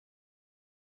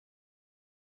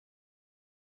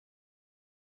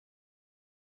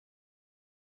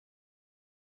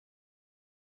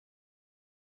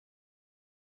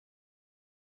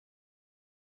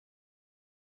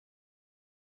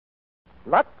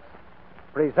Lux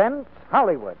presents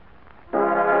Hollywood.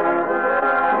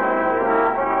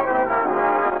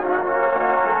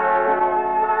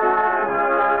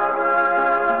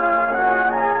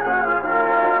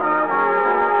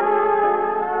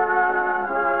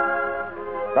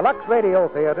 The Lux Radio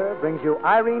Theater brings you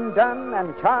Irene Dunn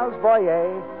and Charles Boyer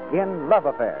in Love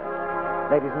Affair.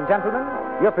 Ladies and gentlemen,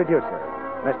 your producer,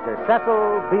 Mr.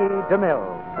 Cecil B.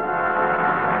 DeMille.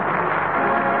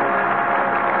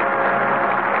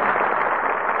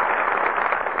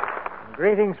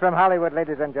 Greetings from Hollywood,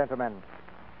 ladies and gentlemen.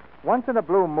 Once in a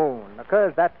blue moon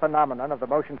occurs that phenomenon of the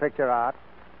motion picture art,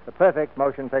 the perfect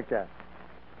motion picture.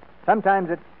 Sometimes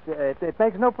it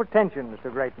makes no pretensions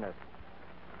to greatness.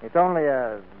 It's only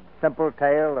a simple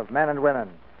tale of men and women.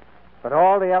 But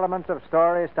all the elements of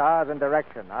story, stars, and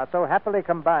direction are so happily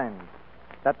combined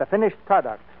that the finished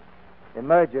product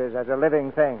emerges as a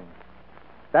living thing.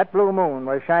 That blue moon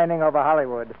was shining over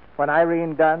Hollywood when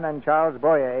Irene Dunn and Charles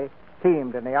Boyer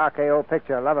teamed in the RKO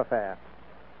picture Love Affair.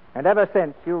 And ever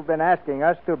since, you've been asking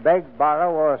us to beg,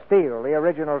 borrow, or steal the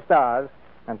original stars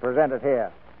and present it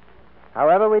here.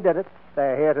 However we did it,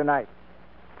 they're here tonight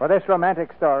for this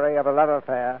romantic story of a love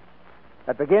affair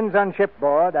that begins on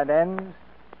shipboard and ends,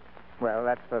 well,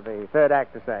 that's for the third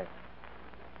act to say.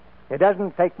 It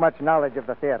doesn't take much knowledge of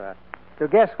the theater to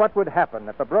guess what would happen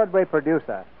if a Broadway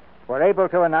producer were able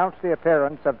to announce the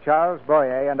appearance of Charles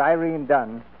Boyer and Irene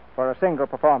Dunn for a single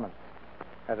performance.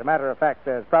 As a matter of fact,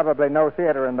 there's probably no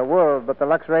theater in the world but the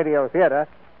Lux Radio Theater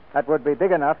that would be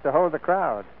big enough to hold the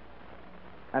crowd.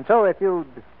 And so if you'd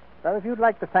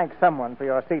like to thank someone for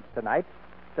your seats tonight,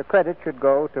 the credit should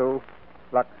go to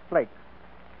Lux Flakes.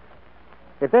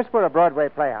 If this were a Broadway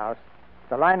playhouse,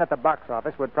 the line at the box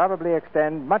office would probably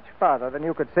extend much farther than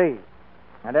you could see,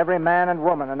 and every man and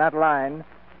woman in that line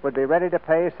would be ready to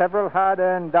pay several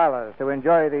hard-earned dollars to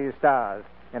enjoy these stars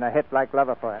in a hit like Love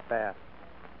Affair.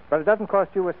 But it doesn't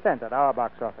cost you a cent at our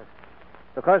box office,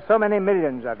 because so many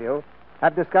millions of you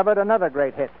have discovered another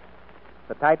great hit.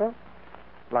 The title?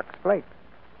 Lux Flakes.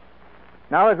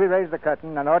 Now, as we raise the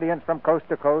curtain, an audience from coast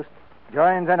to coast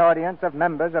joins an audience of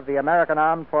members of the American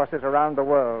Armed Forces around the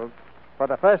world for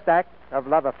the first act of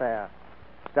Love Affair,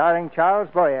 starring Charles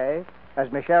Boyer as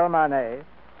Michel Marnet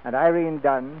and Irene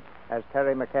Dunn as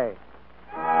Terry McKay.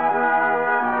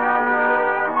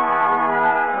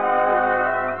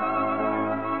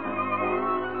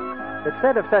 It's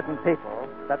said of certain people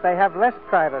that they have less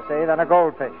privacy than a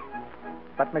goldfish.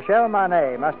 But Michel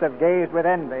Marnet must have gazed with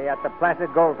envy at the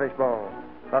placid goldfish bowl,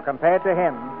 for compared to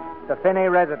him, the Finney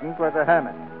resident was a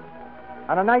hermit.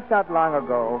 On a night not long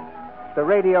ago, the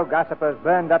radio gossipers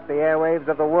burned up the airwaves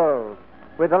of the world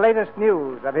with the latest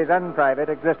news of his unprivate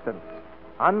existence.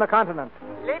 On the continent,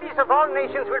 ladies of all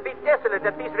nations will be desolate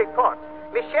at these reports.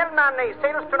 Michel Marnet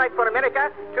sails tonight for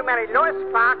America to marry Lois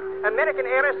Clark, American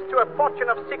heiress to a fortune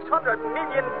of 600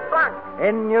 million francs.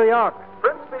 In New York,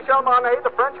 Prince Michel Marnet, the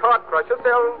French heart crusher,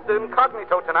 sails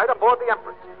incognito tonight on board the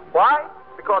Empress. Why?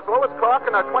 Because Lois Clark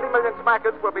and her 20 million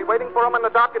smackers will be waiting for him in the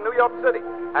dock in New York City.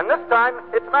 And this time,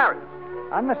 it's marriage.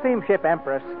 On the steamship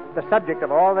Empress, the subject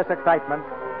of all this excitement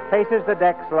paces the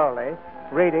deck slowly,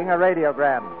 reading a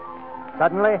radiogram.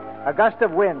 Suddenly, a gust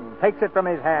of wind takes it from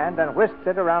his hand and whisks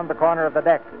it around the corner of the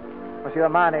deck. Monsieur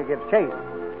Marnet gives chase,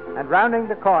 and rounding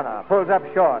the corner, pulls up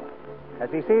short as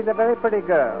he sees a very pretty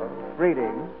girl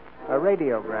reading a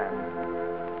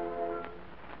radiogram.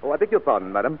 Oh, I beg your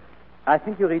pardon, madam. I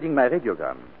think you're reading my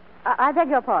radiogram. I beg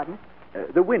your pardon?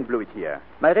 The wind blew it here.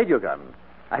 My radiogram.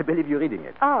 I believe you're reading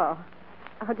it. Oh,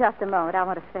 just a moment. I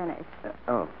want to finish.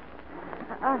 Oh,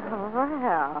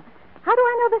 well. How do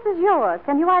I know this is yours?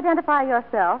 Can you identify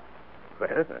yourself?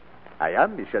 well, I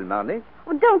am Michel Marnet.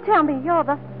 Well, don't tell me you're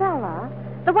the fella.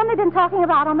 The one they've been talking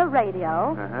about on the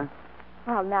radio. Uh-huh.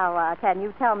 Well, now, can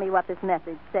you tell me what this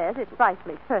message says? It's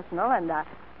frightfully personal, and,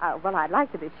 well, I'd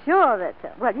like to be sure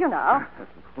that, well, you know.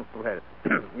 Well,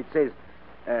 it says,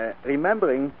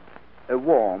 remembering a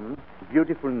warm,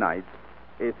 beautiful night,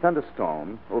 a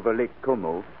thunderstorm over Lake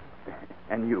Como,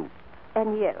 and you.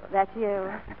 And you. That's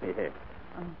you. Yeah.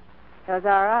 It was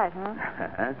all right, huh?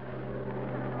 Uh-huh.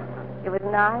 It was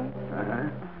nice. Uh-huh.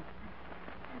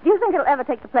 Do you think it'll ever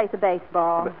take the place of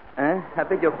baseball? I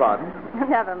beg your pardon?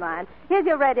 Never mind. Here's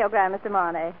your radiogram, Mr.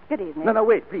 Marnet. Good evening. No,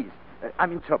 wait, please.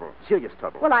 I'm in trouble. Serious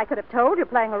trouble. Well, I could have told you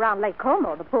playing around Lake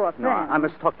Como, the poor thing. No, I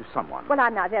must talk to someone. Well,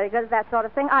 I'm not very good at that sort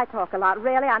of thing. I talk a lot,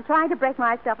 really. I'm trying to break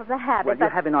myself of the habit. Well,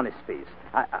 you have an honest face.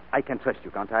 I can trust you,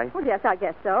 can't I? Well, yes, I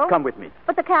guess so. Come with me.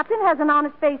 But the captain has an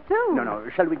honest face, too. No.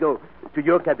 Shall we go to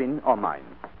your cabin or mine?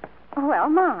 Well,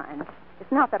 mine.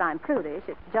 It's not that I'm prudish.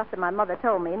 It's just that my mother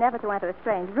told me never to enter a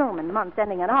strange room in months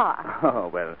ending in R. Oh,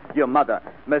 well, your mother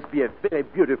must be a very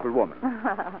beautiful woman.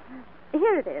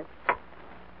 Here it is.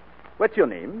 What's your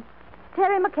name?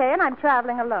 Terry McKay, and I'm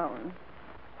traveling alone.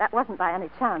 That wasn't by any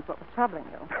chance what was troubling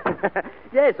you.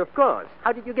 Yes, of course.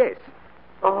 How did you guess?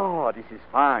 Oh, this is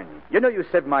fine. You know, you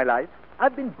saved my life.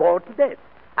 I've been bored to death.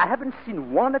 I haven't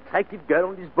seen one attractive girl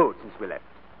on this boat since we left.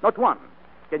 Not one.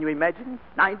 Can you imagine?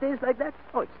 9 days like that?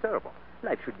 Oh, it's terrible.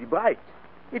 Life should be bright.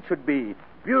 It should be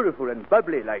beautiful and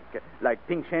bubbly like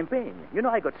pink champagne. You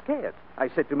know, I got scared. I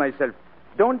said to myself,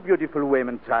 don't beautiful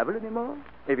women travel anymore?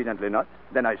 Evidently not.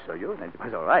 Then I saw you, and it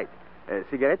was all right.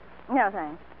 Cigarette? No,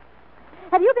 thanks.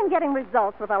 Have you been getting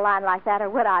results with a line like that, or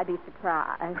would I be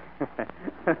surprised?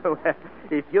 Well,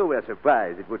 if you were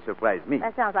surprised, it would surprise me.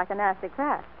 That sounds like a nasty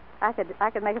crack. I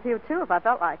could make a few, too, if I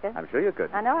felt like it. I'm sure you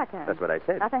could. I know I can. That's what I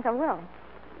said. I think I will.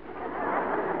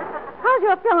 How's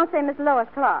your fiancée, Miss Lois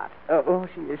Clark?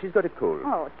 She's got a cold.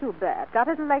 Oh, too bad. Got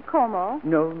her to Lake Como?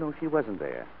 No, she wasn't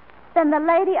there. Then the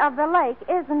lady of the lake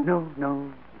isn't...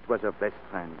 No. It was her best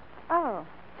friend. Oh,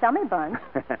 tell me, Bunch.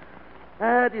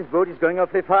 This boat is going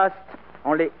awfully fast.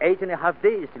 Only 8.5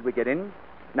 days till we get in.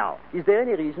 Now, is there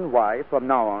any reason why, from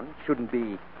now on, shouldn't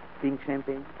be pink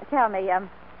champagne? Tell me,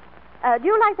 do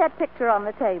you like that picture on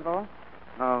the table?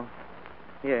 Oh,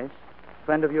 yes.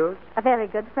 Friend of yours? A very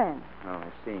good friend. Oh,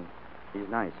 I see. He's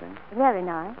nice, eh? Very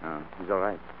nice. Oh, he's all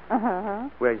right. Uh-huh.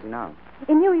 Where is he now?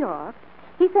 In New York.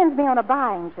 He sends me on a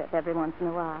buying trip every once in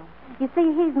a while. You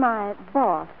see, he's my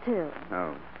boss, too.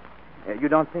 Oh. You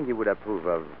don't think he would approve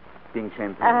of pink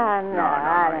champagne? No,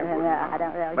 I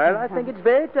don't really. Well, I think it's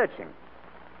very touching.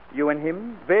 You and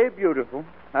him, very beautiful.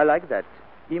 I like that.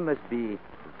 He must be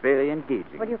very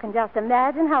engaging. Well, you can just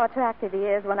imagine how attractive he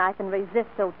is when I can resist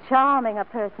so charming a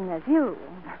person as you.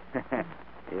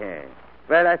 Yes.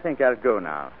 Well, I think I'll go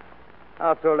now.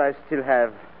 After all, I still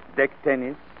have deck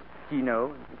tennis,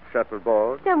 keno,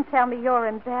 shuffleboard. Don't tell me you're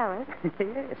embarrassed.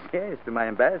 Yes, to my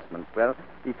embarrassment. Well,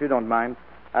 if you don't mind,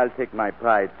 I'll take my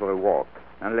pride for a walk.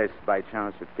 Unless, by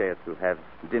chance, you'd care to have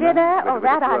dinner. Dinner? with Oh, the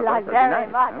that two I of like us. very That'd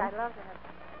be much. nice, huh? I'd love to have...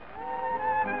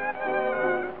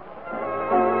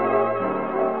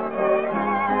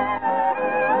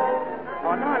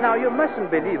 Oh, now, you mustn't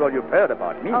believe all you've heard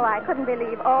about me. Oh, I couldn't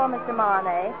believe all, Mr.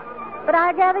 Marnay. But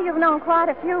I gather you've known quite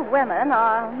a few women,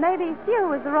 or maybe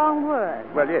few is the wrong word.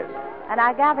 Well, yes. And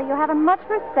I gather you haven't much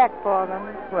respect for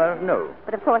them. Well, no.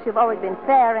 But, of course, you've always been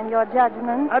fair in your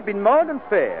judgment. I've been more than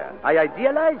fair. I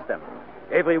idealize them.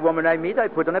 Every woman I meet, I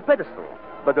put on a pedestal.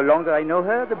 But the longer I know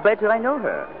her, the better I know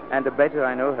her. And the better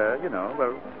I know her,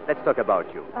 well, let's talk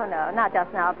about you. Oh, no, not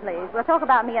just now, please. We'll talk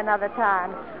about me another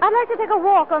time. I'd like to take a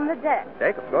walk on the deck.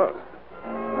 Deck, of course.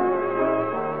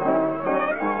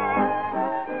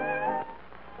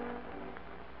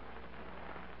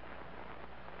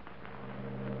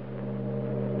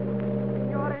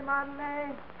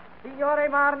 Signore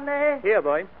Marne. Here,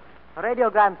 boy. A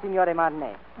radiogram, Signore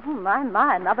Marne. Oh,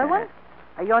 my, another one?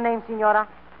 Your name, Signora?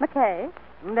 McKay.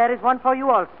 There is one for you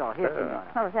also. Here, Signora.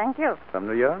 Oh, thank you. From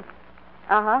New York?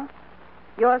 Uh-huh.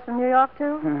 Yours from New York,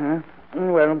 too? Mm-hmm.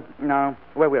 Well, now,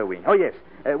 where were we? Oh, yes.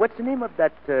 What's the name of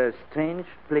that strange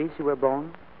place you were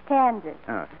born? Kansas.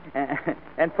 Oh.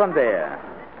 And from there,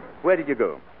 where did you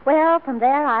go? Well, from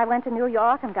there, I went to New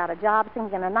York and got a job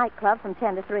singing in a nightclub from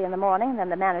 10 to 3 in the morning. And then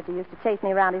the manager used to chase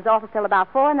me around his office till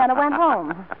about 4, and then I went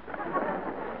home.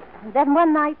 And then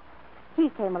one night, he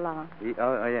came along.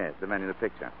 Oh, yes, the man in the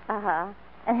picture. Uh-huh.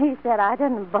 And he said I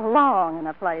didn't belong in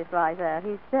a place like that.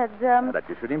 He said, That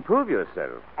you should improve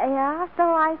yourself. Yeah, so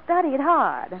I studied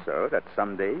hard. So that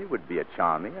someday you would be a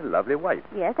charming and lovely wife.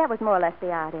 Yes, that was more or less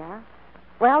the idea.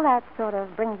 Well, that sort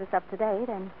of brings us up to date,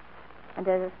 and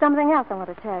there's something else I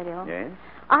want to tell you. Yes?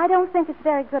 I don't think it's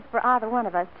very good for either one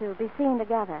of us to be seen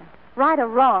together. Right or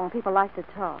wrong, people like to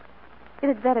talk. It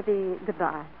had better be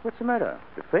goodbye. What's the matter?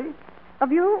 The fate?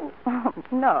 Of you?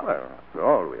 No. Well, after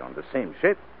all, we're on the same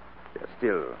ship. There's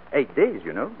still 8 days,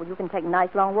 you know. Well, you can take nice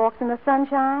long walks in the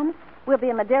sunshine. We'll be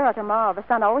in Madeira tomorrow. The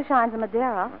sun always shines in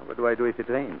Madeira. What do I do if it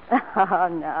rains? Oh,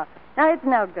 no. No, it's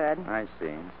no good. I see.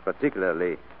 It's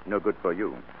particularly no good for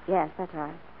you. Yes, that's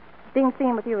right. Being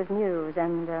seen with you is news,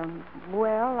 and,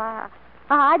 well,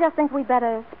 I just think we'd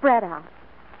better spread out.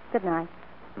 Good night.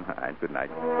 All right, good night.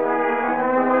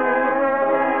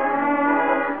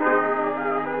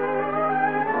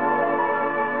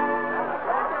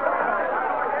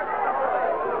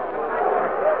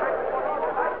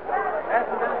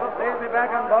 Passengers will please be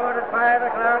back on board at 5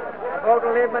 o'clock. The boat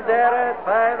will leave Madeira at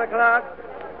 5 o'clock.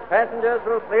 Passengers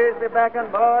will please be back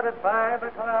on board at 5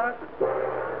 o'clock.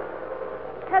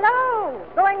 Hello.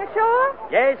 Going ashore?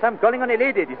 Yes, I'm calling on a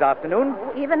lady this afternoon.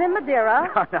 Even in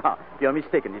Madeira? Oh, no, you're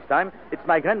mistaken this time. It's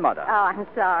my grandmother. Oh, I'm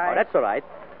sorry. Oh, that's all right.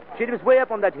 She lives way up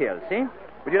on that hill, see?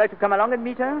 Would you like to come along and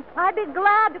meet her? I'd be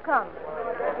glad to come.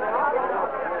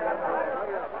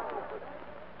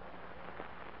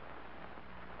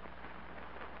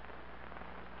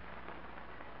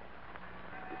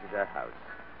 This is her house.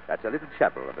 That's a little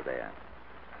chapel over there.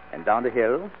 And down the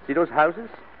hill, see those houses?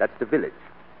 That's the village.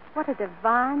 What a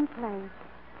divine place.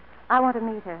 I want to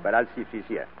meet her. But I'll see if she's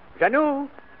here. Janou!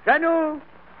 Janou!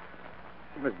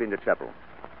 She must be in the chapel.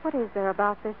 What is there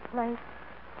about this place?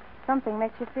 Something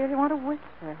makes you feel you want to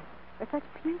whisper. There's such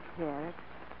peace here.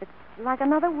 It's like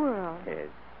another world. Yes,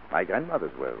 my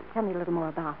grandmother's world. Tell me a little more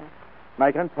about it.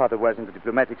 My grandfather was in the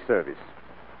diplomatic service.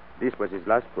 This was his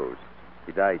last post.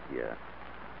 He died here.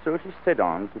 So she stayed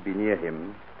on to be near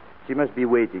him. She must be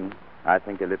waiting, I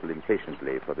think, a little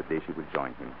impatiently for the day she will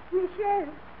join him.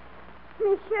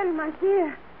 Michel, my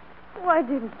dear. Why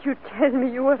didn't you tell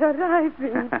me you were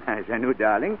arriving? Janou,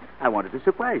 darling, I wanted to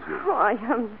surprise you. Oh, I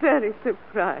am very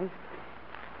surprised.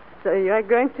 So you are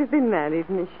going to be married,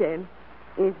 Michel.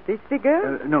 Is this the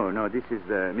girl? No, this is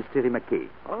Miss Terry McKay.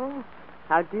 Oh,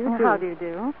 how do you do? How do you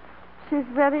do? She's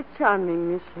very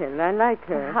charming, Michel. I like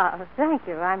her. Oh, thank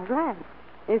you. I'm glad.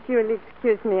 If you'll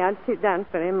excuse me, I'll sit down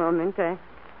for a moment. I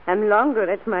am longer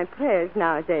at my prayers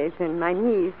nowadays, and my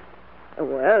knees,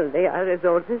 well, they are as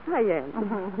old as I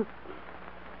am.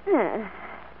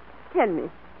 Tell me,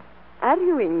 are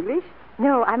you English?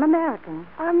 No, I'm American.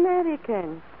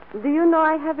 American. Do you know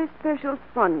I have a special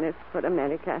fondness for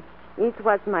America? It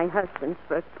was my husband's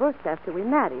first post after we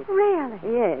married. Really?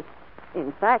 Yes.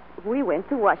 In fact, we went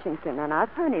to Washington on our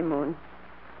honeymoon.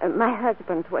 My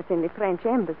husband was in the French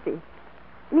embassy.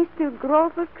 Mr.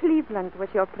 Grover Cleveland was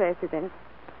your president.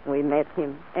 We met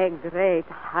him, a great,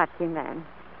 hearty man.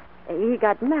 He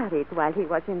got married while he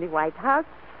was in the White House,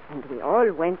 and we all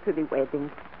went to the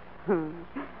wedding.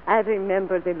 I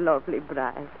remember the lovely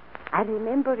bride. I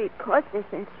remember it caused a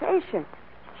sensation.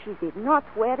 She did not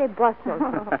wear a bustle.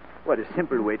 What a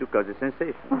simple way to cause a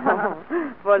sensation.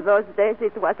 For those days,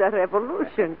 it was a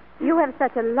revolution. You have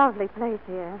such a lovely place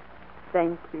here.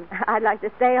 Thank you. I'd like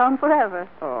to stay on forever.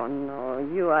 Oh, no,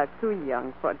 you are too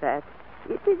young for that.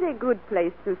 It is a good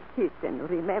place to sit and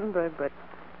remember, but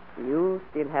you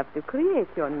still have to create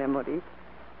your memories.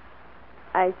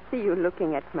 I see you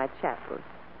looking at my chapel.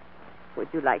 Would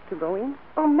you like to go in?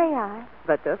 Oh, may I?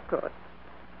 But of course.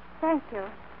 Thank you.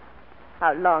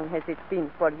 How long has it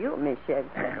been for you, Michel?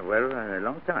 Well, a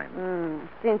long time.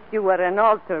 Since you were an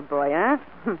altar boy, huh?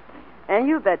 And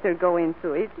you better go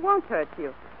into it. It won't hurt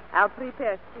you. I'll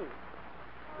prepare tea.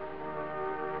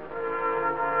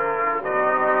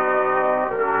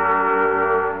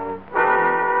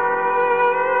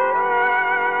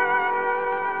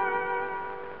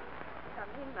 Come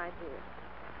in, my dear.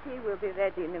 Tea will be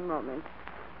ready in a moment.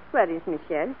 Where is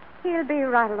Michel? He'll be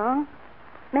right along.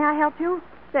 May I help you?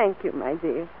 Thank you, my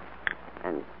dear.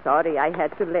 I'm sorry I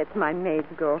had to let my maid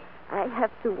go. I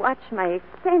have to watch my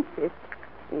expenses.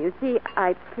 You see,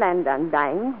 I planned on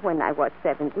dying when I was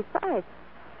 75.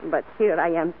 But here I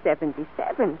am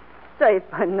 77. So if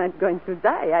I'm not going to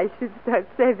die, I should start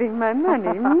saving my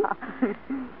money.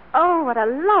 Oh, what a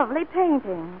lovely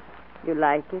painting. You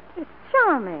like it? It's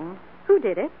charming. Who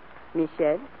did it?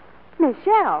 Michel.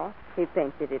 Michel. He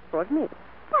painted it for me.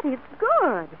 But it's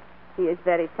good. He is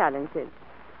very talented.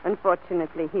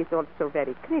 Unfortunately, he's also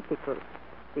very critical.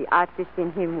 The artist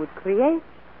in him would create.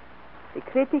 The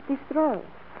critic destroys.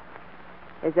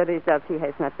 As a result, he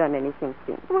has not done anything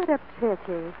since. What a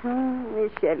pity.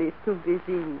 Michel is too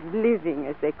busy living,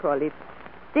 as they call it.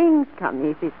 Things come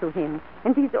easy to him,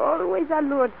 and he's always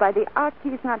allured by the art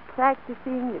he's not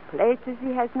practicing, the places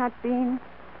he has not been,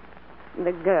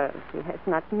 the girls he has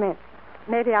not met.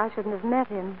 Maybe I shouldn't have met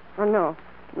him. Oh, no.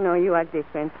 No, you are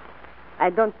different. I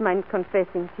don't mind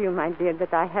confessing to you, my dear,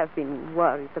 that I have been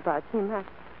worried about him.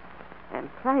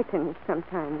 I'm frightened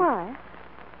sometimes. Why?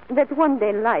 That one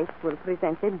day life will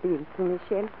present a bill to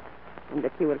Michel, and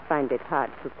that he will find it hard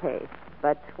to pay.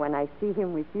 But when I see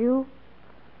him with you,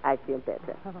 I feel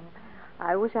better. Oh,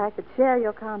 I wish I could share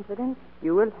your confidence.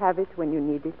 You will have it when you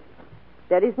need it.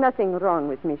 There is nothing wrong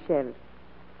with Michel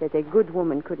that a good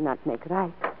woman could not make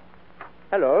right.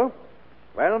 Hello.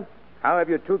 Well, how have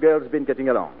your two girls been getting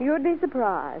along? You'd be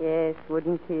surprised. Yes,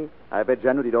 wouldn't he? I bet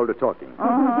Janou did all the talking.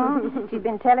 She's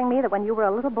been telling me that when you were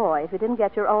a little boy, if you didn't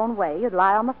get your own way, you'd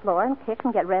lie on the floor and kick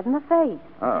and get red in the face.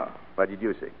 Oh, what did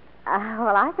you say?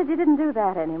 Well, I said you didn't do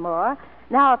that anymore.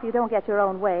 Now, if you don't get your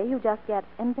own way, you just get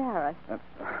embarrassed.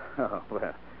 Oh,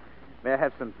 well. May I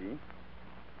have some tea?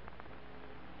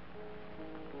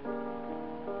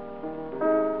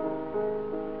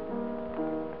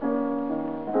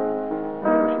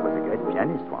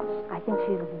 think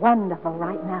she's wonderful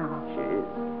right now. She is.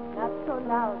 Not so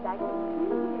loud. I can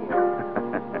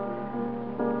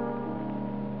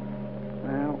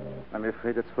Well, I'm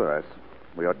afraid it's for us.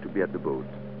 We ought to be at the boat.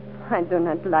 I do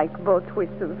not like boat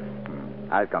whistles.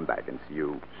 I'll come back and see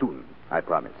you soon, I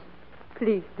promise.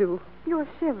 Please do. You're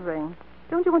shivering.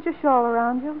 Don't you want your shawl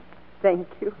around you? Thank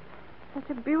you. Such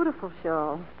a beautiful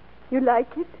shawl. You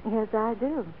like it? Yes, I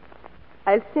do.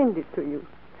 I'll send it to you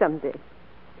someday.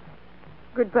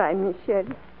 Goodbye, Michel.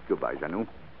 Goodbye, Janou.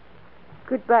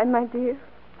 Goodbye, my dear.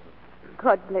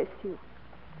 God bless you.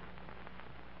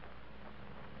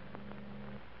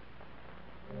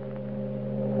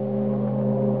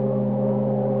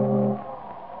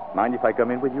 Mind if I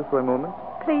come in with you for a moment?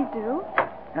 Please do.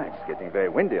 It's getting very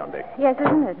windy on deck. Yes,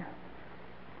 isn't it?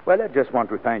 Well, I just want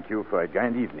to thank you for a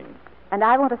grand evening. And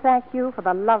I want to thank you for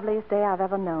the loveliest day I've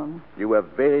ever known. You were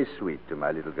very sweet to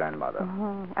my little grandmother.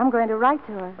 Mm-hmm. I'm going to write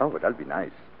to her. Oh, but that'll be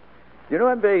nice. You know,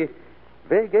 I'm very,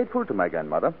 very grateful to my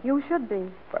grandmother. You should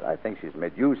be. But I think she's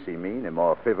made you see me in a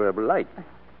more favorable light.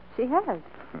 She has.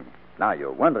 Now,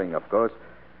 you're wondering, of course,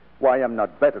 why I'm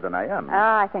not better than I am.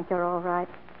 I think you're all right.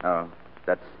 Oh,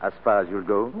 that's as far as you'll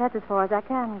go? That's as far as I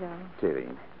can go. Terry,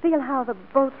 Feel how the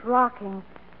boat's rocking.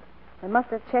 We must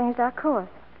have changed our course.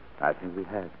 I think we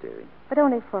have, Terry. But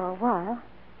only for a while.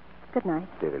 Good night.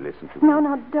 Terry, listen to me.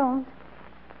 No, don't.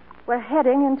 We're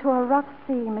heading into a rough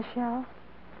sea, Michelle.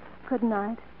 Good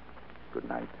night. Good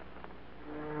night.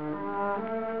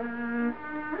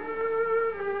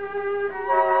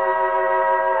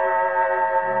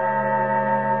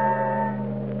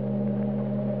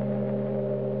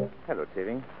 Hello,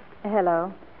 Terry.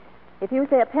 Hello. If you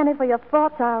say a penny for your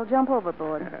thoughts, I'll jump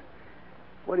overboard.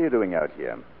 What are you doing out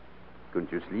here?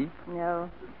 Couldn't you sleep? No.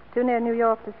 Too near New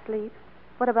York to sleep.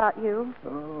 What about you?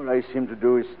 All I seem to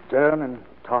do is turn and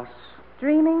toss.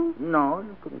 Dreaming? No,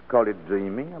 you couldn't call it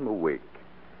dreaming. I'm awake.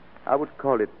 I would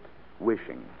call it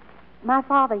wishing. My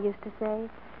father used to say,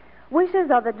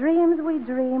 wishes are the dreams we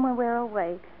dream when we're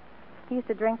awake. He used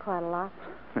to drink quite a lot.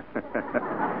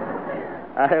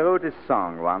 I wrote a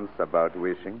song once about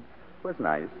wishing. It was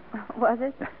nice. Was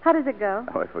it? How does it go?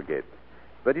 Oh, I forget.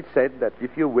 But it said that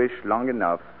if you wish long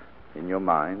enough in your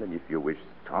mind, and if you wish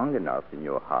strong enough in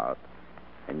your heart,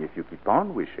 and if you keep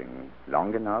on wishing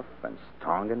long enough and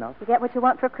strong enough... You get what you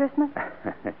want for Christmas?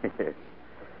 Yes.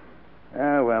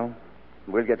 Well,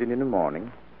 we'll get it in the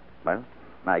morning. Well,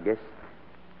 I guess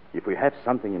if we have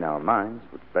something in our minds,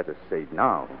 we'd better say it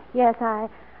now. Yes, I...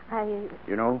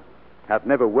 You know, I've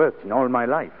never worked in all my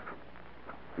life.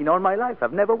 In all my life,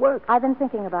 I've never worked. I've been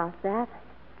thinking about that.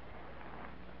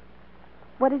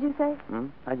 What did you say?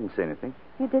 I didn't say anything.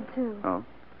 You did, too. Oh?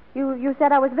 You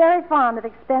said I was very fond of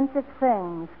expensive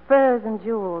things, furs and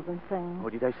jewels and things. Oh,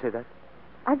 did I say that?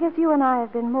 I guess you and I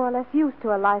have been more or less used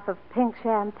to a life of pink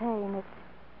champagne.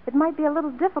 It might be a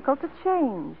little difficult to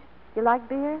change. You like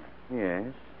beer?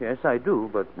 Yes, I do,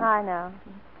 but... I know.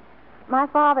 My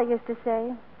father used to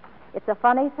say, it's a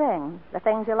funny thing. The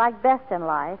things you like best in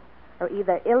life are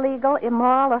either illegal,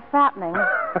 immoral, or fattening.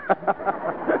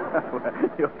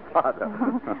 Your father.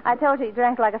 I told you he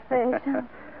drank like a fish.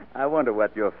 I wonder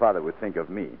what your father would think of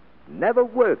me. Never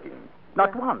working.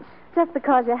 Not once. Just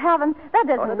because you haven't, that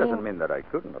doesn't that doesn't mean that I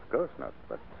couldn't, of course not.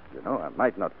 But, you know, I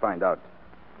might not find out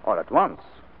all at once.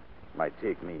 It might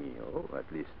take me, at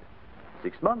least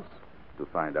 6 months to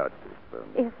find out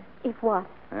if... If what?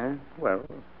 Well,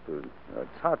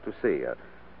 it's hard to say.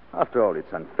 After all,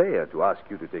 it's unfair to ask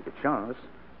you to take a chance.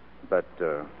 But,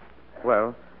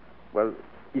 well,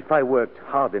 if I worked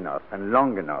hard enough and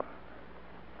long enough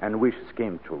and wishes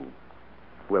came true,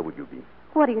 where would you be?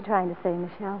 What are you trying to say,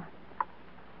 Michelle?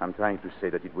 I'm trying to say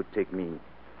that it would take me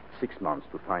 6 months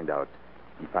to find out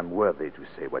if I'm worthy to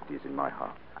say what is in my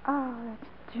heart. Oh, that's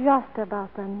just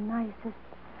about the nicest.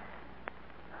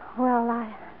 Well,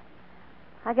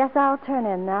 I guess I'll turn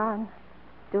in now and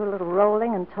do a little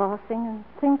rolling and tossing and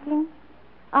thinking.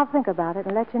 I'll think about it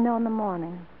and let you know in the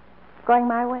morning. Going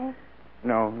my way?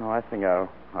 No, I think I'll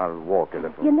walk a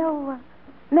little. You know,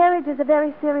 marriage is a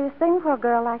very serious thing for a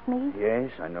girl like me.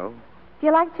 Yes, I know. Do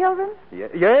you like children?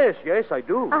 Yes, I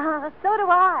do. So do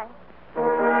I.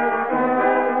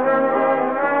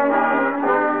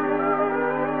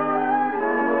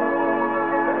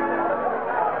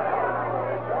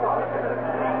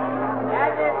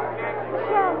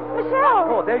 Michelle!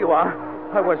 Oh, there you are.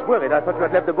 I was worried. I thought you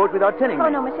had left the boat without telling me. Oh,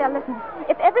 no, Michelle, listen.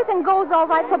 If everything goes all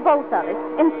right for both of us,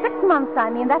 in 6 months,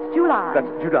 that's July.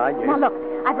 That's July, yes. Now, look,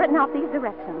 I've written out these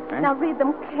directions. Now, read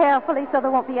them carefully so there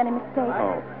won't be any mistake.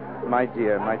 Oh, my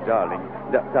dear, my darling.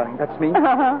 Darling, that's me?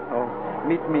 Oh,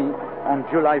 meet me on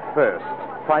July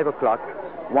 1st, 5 o'clock,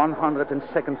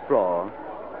 102nd floor,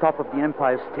 top of the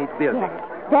Empire State Building.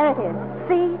 Yes, there it is.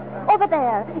 See? Over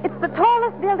there. It's the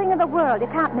tallest building in the world. You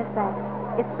can't miss that.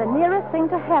 It's the nearest thing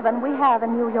to heaven we have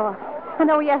in New York. And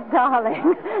oh, yes,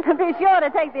 darling. Be sure to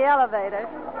take the elevator.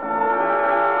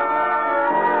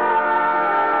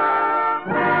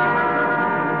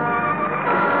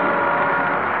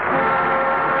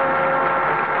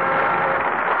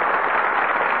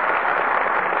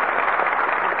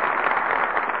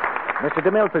 Mr.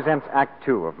 DeMille presents Act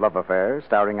Two of Love Affairs,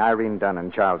 starring Irene Dunn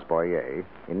and Charles Boyer,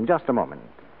 in just a moment.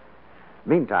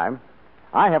 Meantime,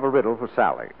 I have a riddle for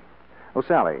Sally. Oh,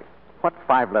 Sally, what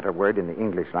five-letter word in the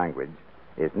English language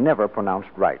is never pronounced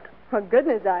right? For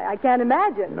goodness, I can't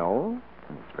imagine. No,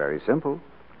 it's very simple.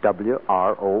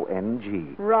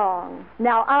 W-R-O-N-G. Wrong.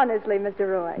 Now, honestly, Mr.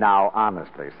 Roy. Now,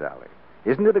 honestly, Sally,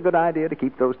 isn't it a good idea to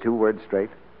keep those two words straight?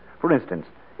 For instance,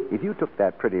 if you took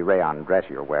that pretty rayon dress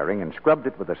you're wearing and scrubbed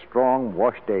it with a strong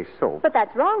wash-day soap... But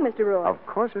that's wrong, Mr. Roy. Of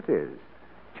course it is.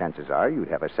 Chances are you'd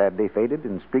have a sadly faded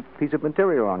and streaked piece of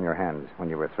material on your hands when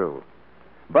you were through.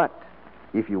 But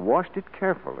if you washed it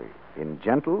carefully in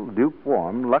gentle,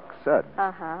 lukewarm Lux suds,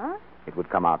 it would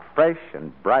come out fresh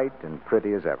and bright and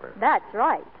pretty as ever. That's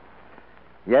right.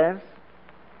 Yes,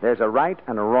 there's a right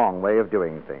and a wrong way of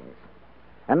doing things.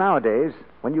 And nowadays,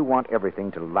 when you want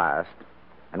everything to last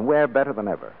and wear better than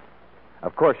ever,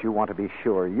 of course you want to be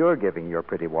sure you're giving your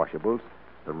pretty washables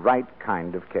the right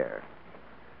kind of care.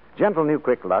 Gentle New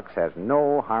Quick Lux has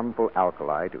no harmful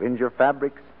alkali to injure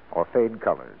fabrics or fade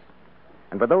colors.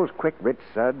 And for those quick, rich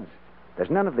suds, there's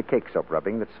none of the cake soap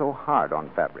rubbing that's so hard on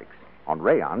fabrics, on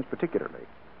rayons particularly.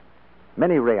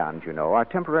 Many rayons, you know, are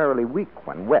temporarily weak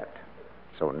when wet,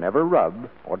 so never rub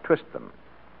or twist them.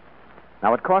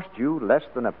 Now, it costs you less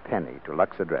than a penny to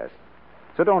Lux a dress,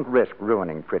 so don't risk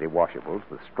ruining pretty washables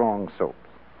with strong soaps.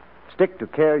 Stick to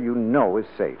care you know is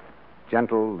safe,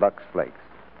 gentle Lux Flakes.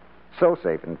 So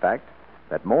safe, in fact,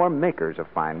 that more makers of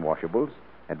fine washables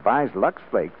advise Lux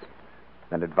Flakes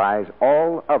than advise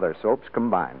all other soaps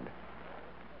combined.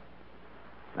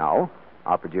 Now,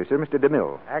 our producer, Mr.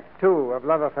 DeMille. Act Two of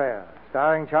Love Affair,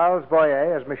 starring Charles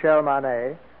Boyer as Michel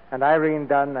Marnet and Irene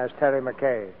Dunn as Terry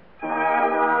McKay.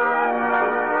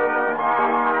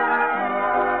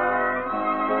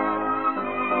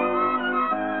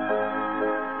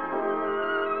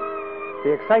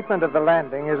 The excitement of the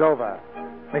landing is over.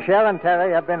 Michelle and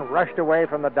Terry have been rushed away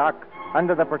from the dock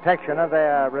under the protection of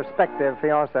their respective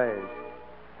fiancés.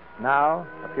 Now,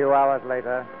 a few hours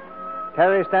later,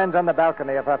 Terry stands on the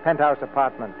balcony of her penthouse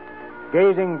apartment,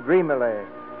 gazing dreamily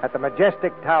at the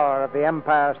majestic tower of the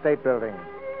Empire State Building.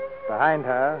 Behind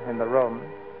her, in the room,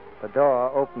 the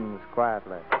door opens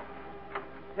quietly.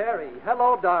 Terry,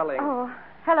 hello, darling. Oh,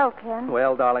 hello, Ken.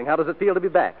 Well, darling, how does it feel to be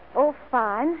back? Oh,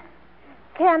 fine.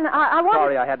 Ken, I want...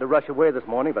 Sorry I had to rush away this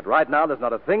morning, but right now there's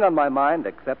not a thing on my mind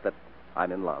except that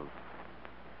I'm in love.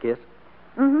 Kiss?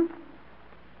 Mm-hmm.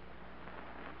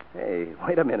 Hey,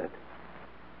 wait a minute.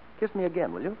 Kiss me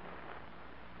again, will you?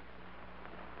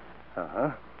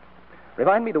 Uh-huh.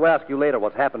 Remind me to ask you later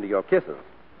what's happened to your kisses.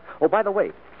 Oh, by the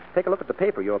way, take a look at the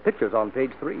paper. Your picture's on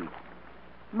page 3.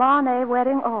 Marnet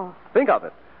wedding off. Think of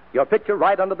it. Your picture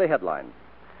right under the headline.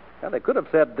 Now, they could have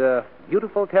said,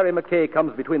 beautiful Terry McKay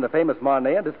comes between the famous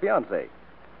Marnet and his fiancée.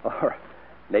 Or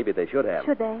maybe they should have.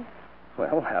 Should they?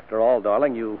 Well, after all,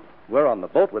 darling, you were on the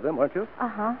boat with him, weren't you?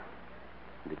 Uh-huh.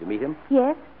 Did you meet him?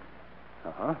 Yes.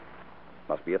 Uh-huh.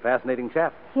 Must be a fascinating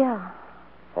chap. Yeah.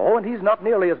 Oh, and he's not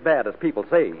nearly as bad as people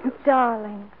say he is.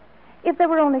 Darling, if there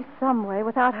were only some way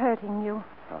without hurting you.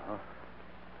 Uh-huh.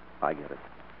 I get it.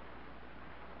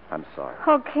 I'm sorry.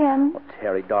 Oh, Ken. Oh,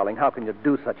 Terry, darling, how can you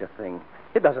do such a thing?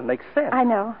 It doesn't make sense. I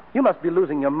know. You must be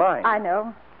losing your mind. I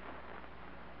know.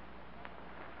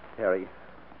 Terry,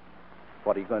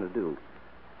 what are you going to do?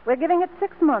 We're giving it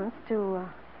 6 months to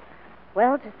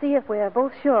see if we're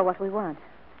both sure what we want.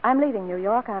 I'm leaving New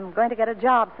York. I'm going to get a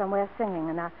job somewhere singing,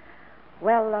 and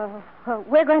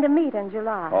we're going to meet in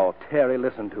July. Oh, Terry,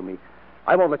 listen to me.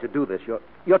 I won't let you do this.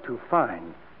 You're too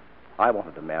fine. I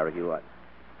wanted to marry you.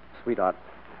 Sweetheart,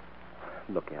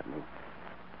 look at me.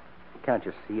 Can't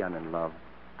you see I'm in love?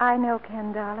 I know,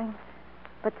 Ken, darling,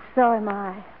 but so am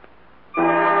I.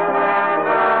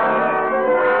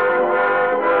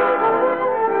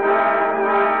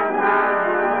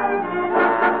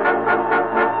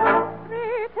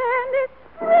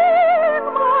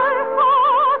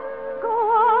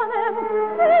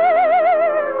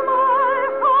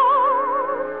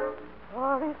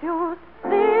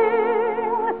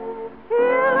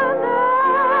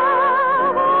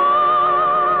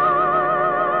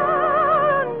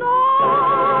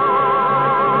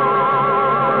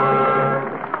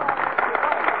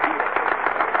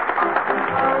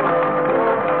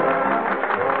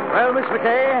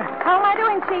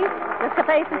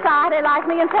 society like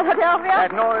me in Philadelphia?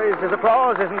 That noise is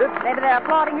applause, isn't it? Maybe they're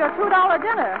applauding your $2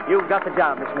 dinner. You've got the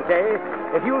job, Miss McKay.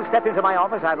 If you'll step into my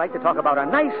office, I'd like to talk about a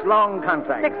nice long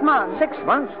contract. 6 months. 6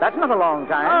 months? That's not a long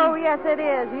time. Oh, yes, it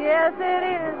is. Yes, it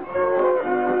is.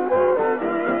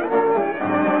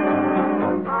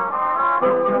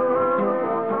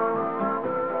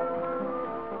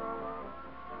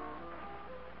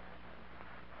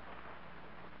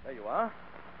 There you are.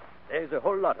 There's a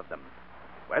whole lot of them.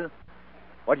 Well,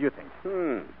 what do you think?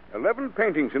 11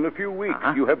 paintings in a few weeks.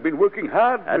 Uh-huh. You have been working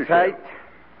hard, That's Michel. right.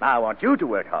 Now, I want you to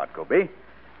work hard, Kobe.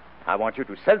 I want you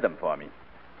to sell them for me.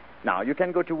 Now, you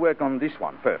can go to work on this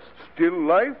one first. Still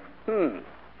life?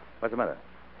 What's the matter?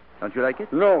 Don't you like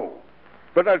it? No.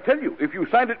 But I'll tell you, if you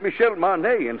signed it Michel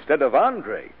Marnet instead of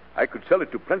Andre, I could sell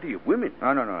it to plenty of women.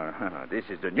 No. This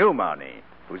is the new Marnie,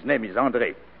 whose name is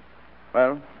Andre.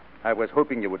 Well, I was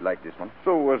hoping you would like this one.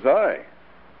 So was I.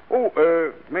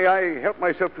 Oh, may I help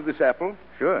myself to this apple?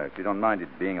 Sure, if you don't mind it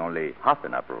being only half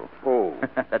an apple. Oh.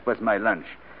 That was my lunch.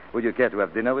 Would you care to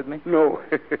have dinner with me? No.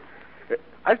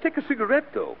 I'll take a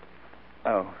cigarette, though.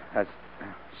 Oh, I'm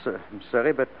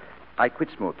sorry, but I quit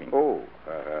smoking. Oh,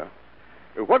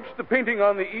 what's the painting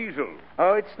on the easel?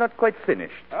 Oh, it's not quite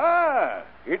finished. Ah,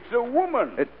 it's a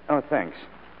woman. Oh, thanks.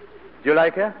 Do you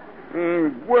like her?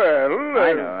 Well...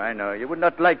 I know. You would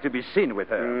not like to be seen with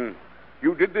her.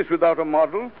 You did this without a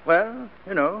model? Well,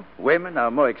 women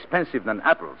are more expensive than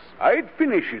apples. I'd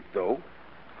finish it, though.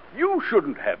 You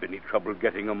shouldn't have any trouble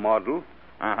getting a model.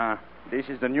 Uh-huh. This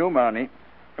is the new Marnie.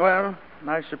 Well,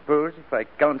 I suppose if I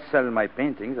can't sell my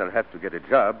paintings, I'll have to get a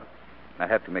job. I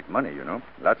have to make money,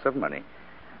 Lots of money.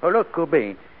 Oh, look,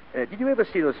 Cobain, did you ever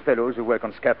see those fellows who work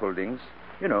on scaffoldings?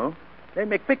 They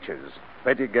make pictures.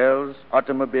 Pretty girls,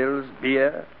 automobiles,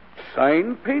 beer.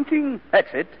 Sign painting?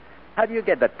 That's it. How do you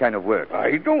get that kind of work?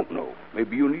 I don't know.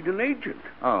 Maybe you need an agent.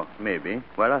 Oh, maybe.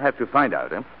 Well, I'll have to find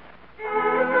out, Hey,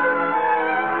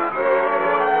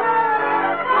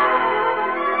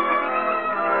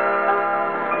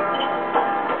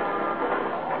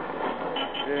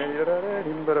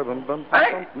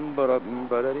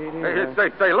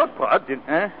 look, Bud.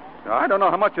 I don't know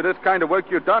how much of this kind of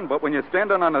work you've done, but when you're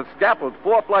standing on a scaffold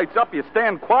 4 flights up, you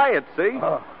stand quiet, see?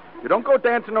 Oh. You don't go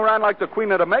dancing around like the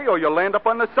Queen of the May or you'll land up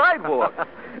on the sidewalk.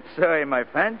 Sorry, my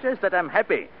friend, just that I'm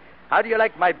happy. How do you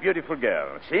like my beautiful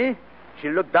girl? See? She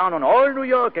looked down on all New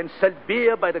York and sold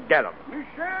beer by the gallon.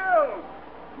 Michel!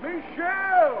 Who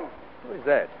is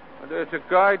that? There's a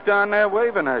guy down there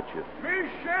waving at you.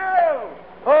 Michel!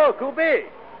 Oh, Kobe,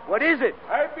 what is it?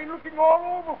 I've been looking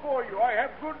all over for you. I have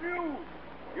good news.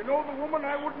 You know the woman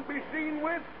I wouldn't be seen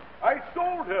with? I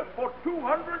sold her for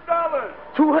 $200.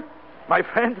 $200? My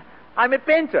friend, I'm a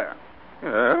painter.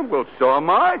 Yeah, well, so am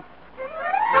I.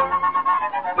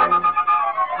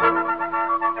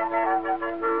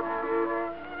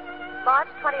 March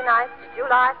 29th to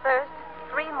July 1st,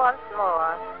 3 months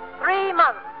more. 3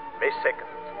 months. May 2nd,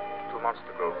 2 months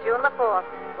to go. June the 4th,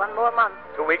 1 more month.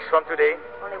 2 weeks from today.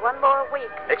 Only 1 more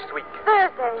week. Next week.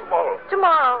 Thursday. Tomorrow.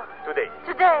 Tomorrow. Today.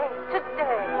 Today.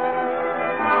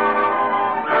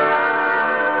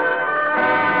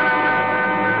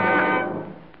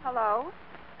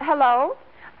 Hello?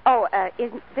 Oh,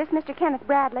 is this Mr. Kenneth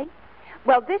Bradley?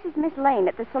 Well, this is Miss Lane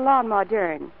at the Salon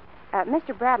Moderne.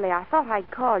 Mr. Bradley, I thought I'd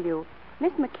call you.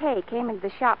 Miss McKay came into the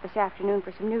shop this afternoon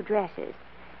for some new dresses.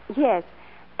 Yes,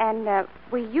 and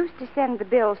we used to send the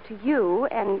bills to you,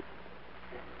 and...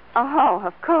 Oh,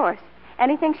 of course.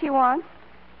 Anything she wants?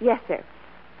 Yes, sir.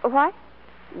 What?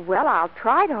 Well, I'll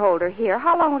try to hold her here.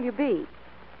 How long will you be?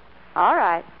 All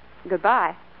right.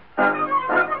 Goodbye.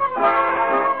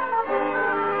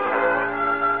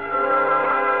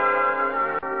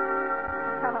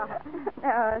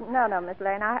 No, Miss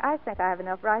Lane. I think I have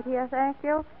enough right here, thank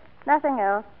you. Nothing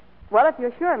else. Well, if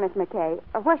you're sure, Miss McKay,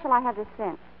 where shall I have this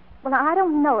sent? Well, I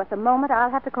don't know at the moment. I'll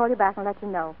have to call you back and let you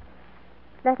know.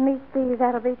 Let me see.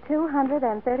 That'll be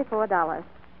 $234.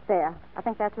 There. I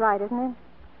think that's right, isn't it?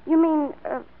 You mean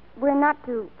we're not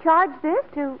to charge this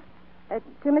to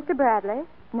Mr. Bradley?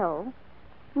 No.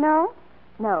 No?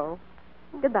 No.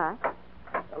 Goodbye.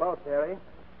 Hello, Terry.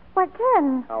 Why,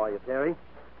 Ken. How are you, Terry?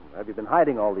 Where have you been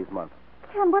hiding all these months?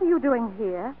 Ken, what are you doing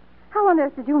here? How on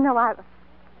earth did you know I...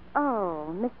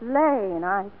 Oh, Miss Lane,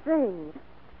 I see.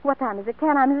 What time is it,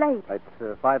 Ken? I'm late.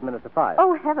 It's 5 minutes to 5.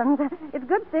 Oh, heavens. It's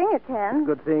good seeing you, Ken. It's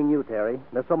good seeing you, Terry.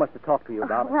 There's so much to talk to you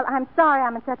about. Well, I'm sorry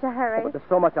I'm in such a hurry. Oh, but there's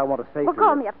so much I want to say Well, to you.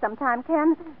 call me up sometime,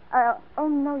 Ken. Oh,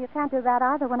 no, you can't do that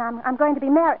either when I'm going to be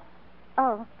married.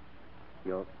 Oh.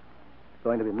 You're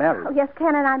going to be married? Oh, yes,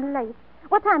 Ken, and I'm late.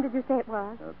 What time did you say it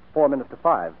was? 4 minutes to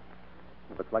 5.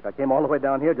 Looks like I came all the way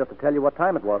down here just to tell you what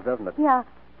time it was, doesn't it? Yeah,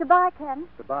 Goodbye, Ken.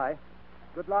 Goodbye.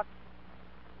 Good luck.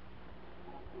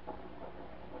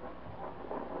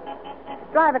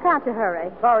 Driver, can't you hurry?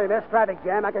 Sorry, miss. Traffic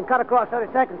jam. I can cut across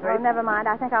 32nd Street. Oh, never mind.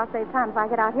 I think I'll save time if I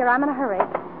get out here. I'm in a hurry.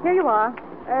 Here you are.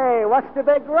 Hey, what's the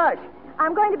big rush?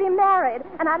 I'm going to be married,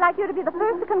 and I'd like you to be the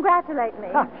first to congratulate me.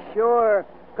 Sure.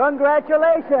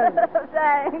 Congratulations.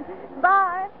 Thanks.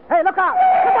 Bye. Hey, look out.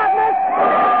 Look out, miss.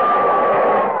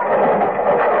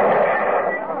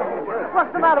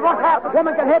 What's the matter? What happened?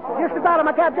 Woman got hit. Just about in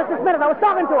my cab just this minute. I was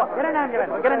talking to her. Get an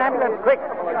ambulance. Get an ambulance, quick.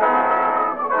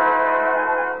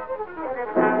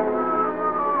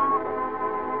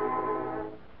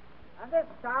 And this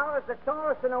tower is the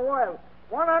tallest in the world.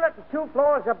 102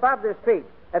 floors above the street.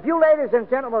 If you ladies and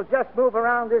gentlemen will just move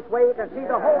around this way, you can see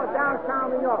the whole of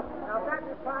downtown New York. Now,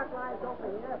 Battery Park lies over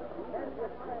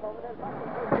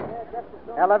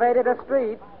here. Elevated a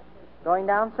street. Going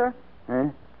down, sir? Eh?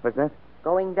 What's that?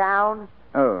 Going down.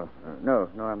 Oh, no,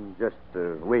 I'm just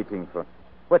waiting for...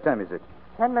 What time is it?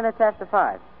 10 minutes after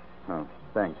 5. Oh,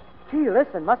 thanks. Gee,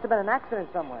 listen, must have been an accident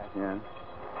somewhere. Yeah?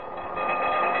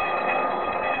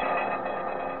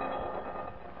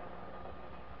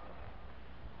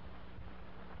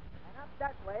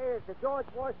 That way is the George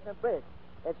Washington Bridge.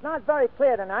 It's not very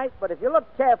clear tonight, but if you look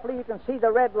carefully, you can see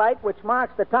the red light which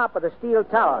marks the top of the steel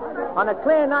tower. On a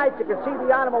clear night, you can see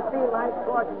the automobile lights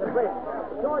crossing the bridge.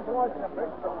 The George Washington Bridge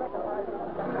is the second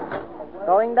light.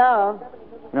 Going down.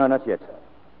 No, not yet.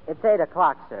 It's 8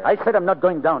 o'clock, sir. I said I'm not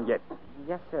going down yet.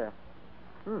 Yes, sir.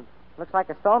 Looks like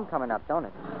a storm coming up, don't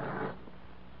it?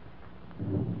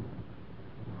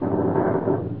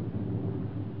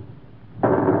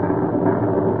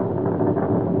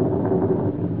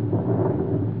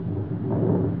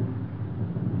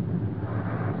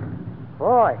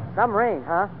 Boy, some rain,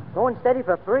 huh? Going steady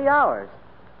for 3 hours.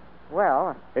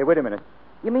 Well... Hey, wait a minute.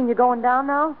 You mean you're going down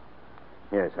now?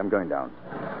 Yes, I'm going down.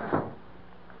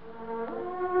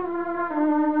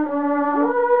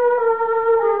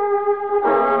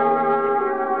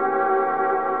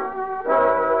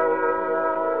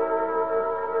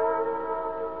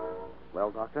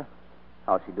 Well, Doctor,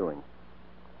 how's she doing?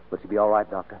 Will she be all right,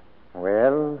 Doctor?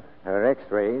 Well, her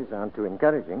x-rays aren't too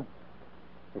encouraging.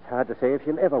 It's hard to say if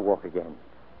she'll ever walk again.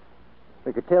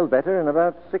 We could tell better in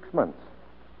about 6 months.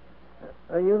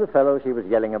 Are you the fellow she was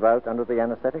yelling about under the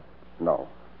anesthetic? No.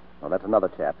 No, that's another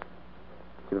chap.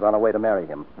 She was on her way to marry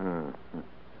him.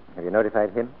 Have you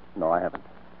notified him? No, I haven't.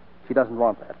 She doesn't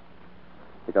want that.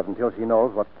 Because until she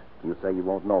knows what you say you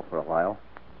won't know for a while,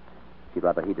 she'd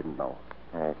rather he didn't know.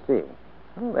 I see.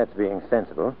 Well, that's being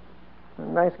sensible. A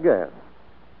nice girl.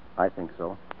 I think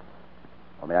so.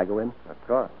 Well, may I go in? Of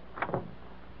course.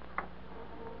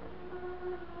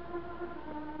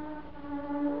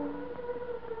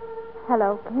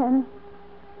 Hello, Ken.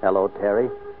 Hello, Terry.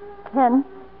 Ken,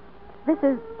 this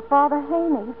is Father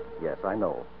Haney. Yes, I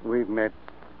know. We've met.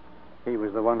 He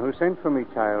was the one who sent for me,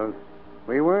 child.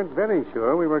 We weren't very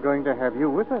sure we were going to have you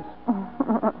with us.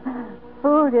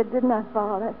 Fooled you, didn't I,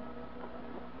 Father?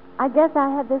 I guess I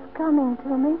had this coming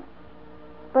to me.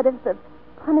 But if the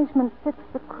punishment fits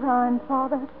the crime,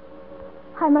 Father,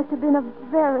 I must have been a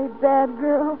very bad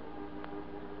girl.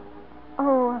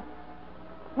 Oh,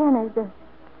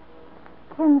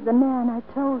 Ken's the man I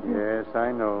told you. Yes,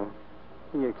 I know.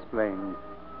 He explained.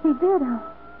 He did, huh?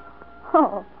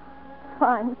 Oh,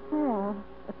 fine thing.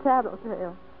 A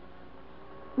tattletale.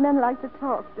 Men like to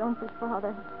talk, don't they,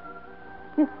 Father?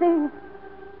 You see,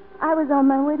 I was on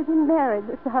my way to be married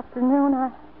this afternoon.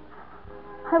 I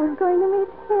was going to meet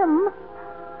him,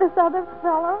 this other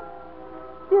fellow.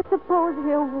 Do you suppose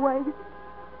he'll wait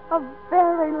a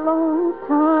very long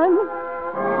time?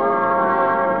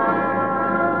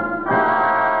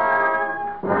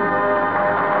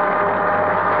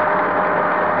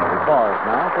 Pause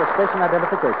now for station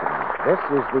identification. This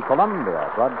is the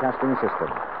Columbia Broadcasting System.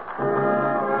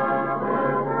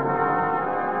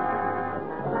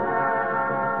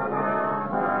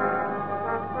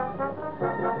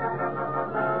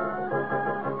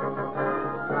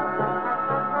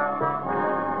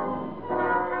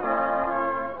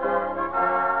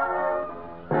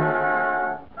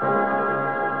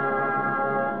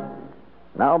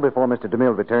 Now, before Mr.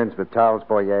 DeMille returns with Charles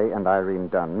Boyer and Irene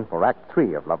Dunn for Act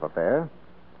 3 of Love Affair,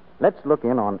 let's look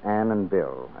in on Anne and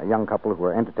Bill, a young couple who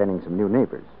are entertaining some new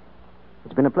neighbors.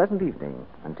 It's been a pleasant evening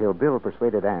until Bill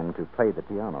persuaded Anne to play the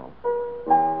piano.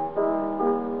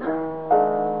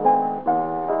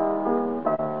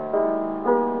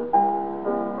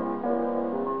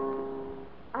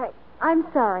 I'm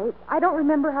sorry. I don't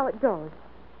remember how it goes.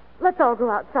 Let's all go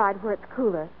outside where it's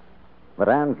cooler. But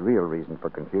Anne's real reason for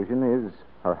confusion is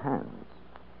her hands.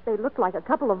 They look like a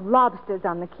couple of lobsters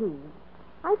on the keys.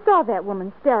 I saw that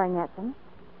woman staring at them.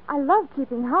 I love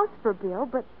keeping house for Bill,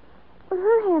 but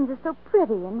her hands are so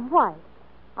pretty and white.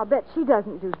 I'll bet she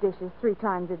doesn't do dishes 3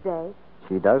 times a day.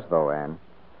 She does, though, Anne.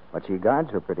 But she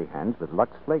guards her pretty hands with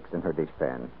Lux Flakes in her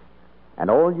dishpan. And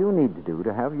all you need to do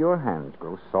to have your hands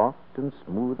grow soft and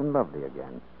smooth and lovely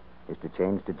again is to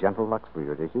change to gentle Lux for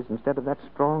your dishes instead of that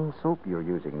strong soap you're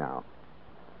using now.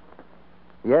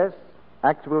 Yes,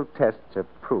 actual tests have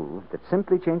proved that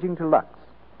simply changing to Lux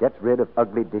gets rid of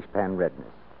ugly dishpan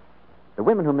redness. The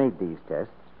women who made these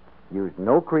tests used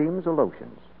no creams or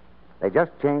lotions. They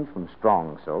just changed from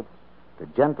strong soap to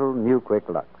gentle, new, quick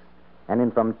Lux. And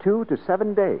in from 2 to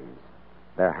 7 days,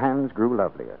 their hands grew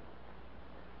lovelier.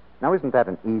 Now, isn't that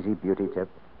an easy beauty tip?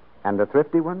 And a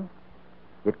thrifty one?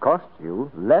 It costs you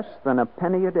less than a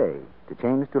penny a day to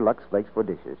change to Lux Flakes for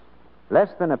dishes. Less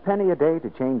than a penny a day to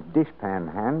change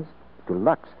dishpan hands to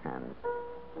Lux hands.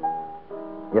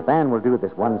 If Anne will do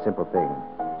this one simple thing,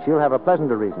 she'll have a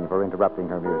pleasanter reason for interrupting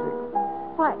her music.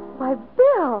 Why,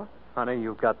 Bill! Honey,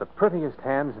 you've got the prettiest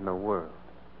hands in the world.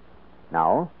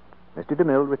 Now, Mr.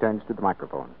 DeMille returns to the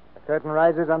microphone. The curtain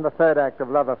rises on the third act of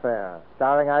Love Affair,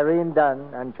 starring Irene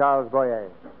Dunn and Charles Boyer.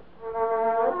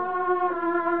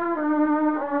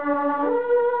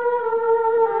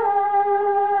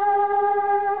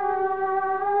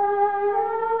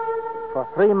 For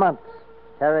 3 months,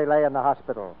 Terry lay in the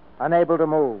hospital, unable to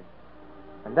move.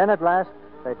 And then at last,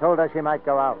 they told her she might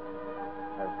go out,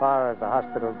 as far as the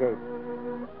hospital gate.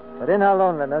 But in her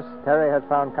loneliness, Terry has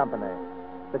found company.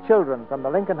 The children from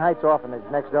the Lincoln Heights orphanage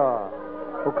next door,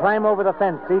 who climb over the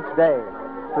fence each day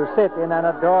to sit in an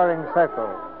adoring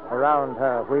circle around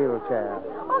her wheelchair.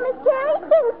 Oh, Miss Terry,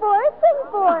 sing for us, sing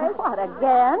for us. What,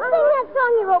 again? Sing that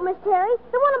song you wrote, Miss Terry,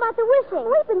 the one about the wishing.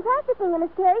 We've been practicing it,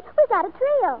 Miss Terry. We got a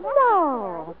trio.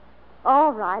 No.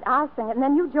 All right, I'll sing it, and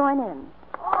then you join in.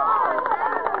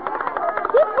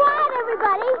 Keep quiet,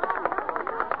 everybody.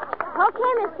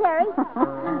 Okay, Miss Terry.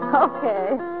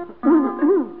 Okay.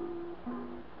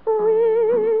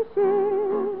 Wishing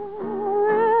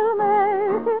will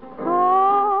make it so.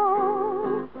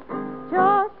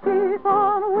 Just keep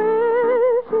on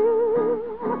wishing,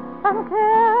 and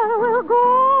care will go.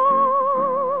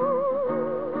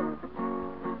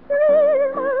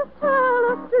 Dreamers tell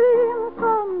us dreams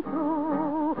come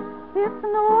true. It's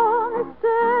no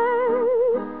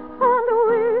mistake, and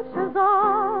wishes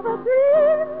are the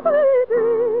dreams we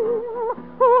dream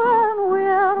when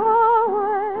we're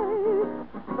away.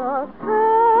 The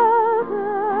curtain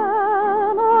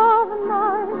of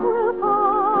night will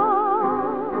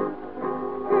pass.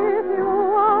 If you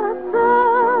are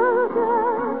certain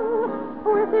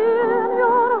within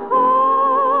your heart,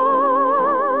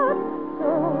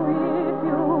 so if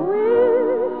you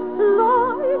wish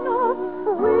long enough,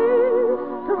 wish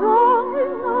strong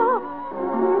enough,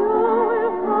 you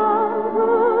will come to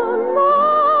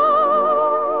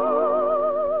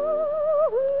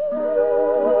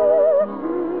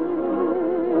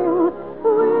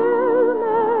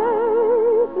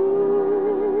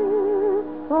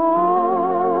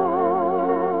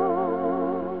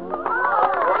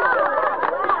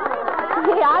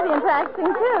Yeah, I've been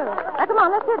practicing, too. Now, come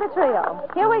on, let's hear the trio.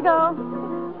 Here we go.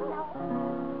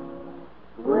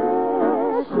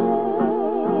 Wishing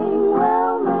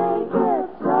will make it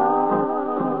so.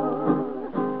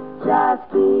 Just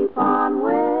keep on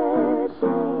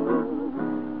wishing,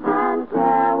 and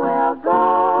care will go.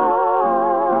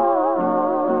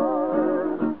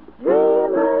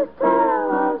 Dreamers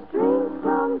tell us dreams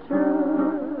come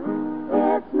true.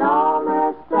 It's no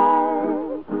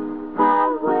mistake,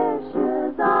 and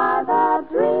wishes are the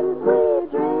dreams we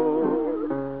dream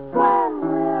when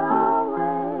we're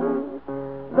away.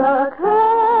 The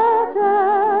curtain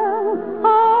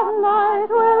of night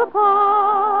will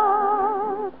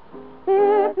part.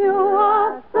 If you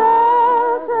are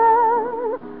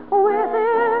certain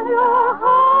within your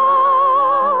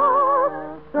heart,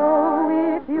 so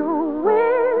if you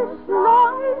wish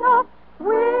long enough,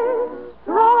 wish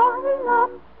strong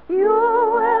enough, you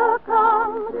will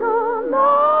come to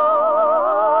know.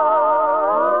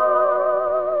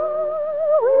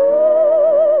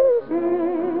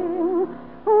 Wishing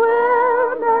will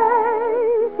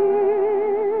make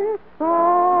it so.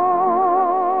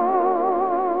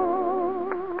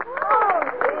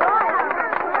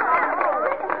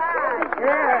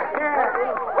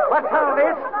 What's all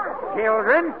this?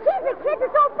 Children? She's a kid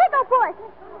that's all big for us.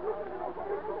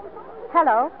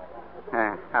 Hello.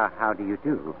 How do you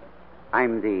do?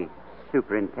 I'm the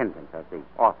superintendent of the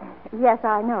office. Yes,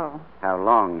 I know. How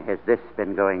long has this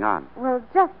been going on? Well,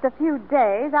 just a few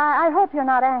days. I hope you're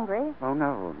not angry. Oh,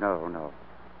 no.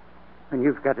 When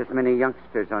you've got as many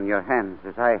youngsters on your hands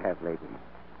as I have, lady,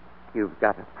 You've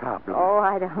got a problem. Oh,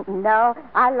 I don't know.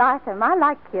 I like them. I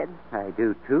like kids. I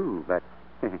do, too, but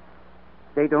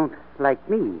they don't like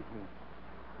me.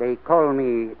 They call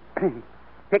me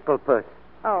Pickle Puss.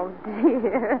 Oh,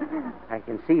 dear. I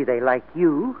can see they like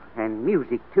you and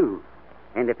music, too.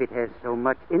 And if it has so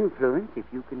much influence, if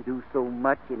you can do so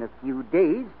much in a few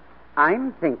days,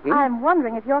 I'm thinking... I'm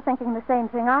wondering if you're thinking the same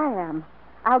thing I am.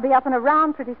 I'll be up and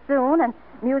around pretty soon, and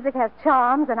music has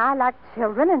charms, and I like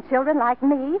children, and children like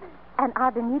me, and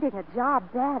I've been needing a job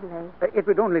badly. It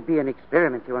would only be an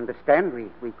experiment, you understand.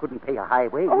 We couldn't pay a high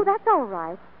wage. Oh, that's all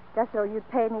right. Just so you'd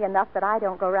pay me enough that I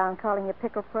don't go around calling you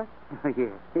Pickle Puss.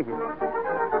 Yes.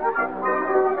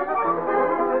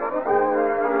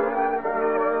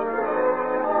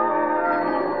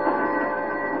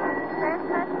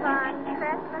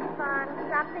 Christmas fun.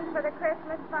 Something for the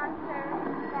Christmas fun, sir.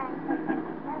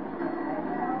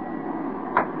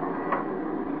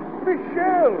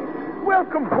 Michelle,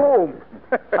 welcome home.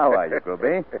 How are you,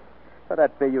 Kobe? Thought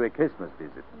I'd pay you a Christmas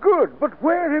visit. Good, but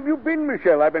where have you been,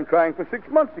 Michelle? I've been trying for 6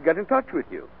 months to get in touch with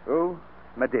you. Oh,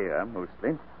 Madeira,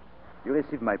 mostly. You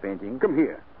received my painting? Come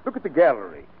here. Look at the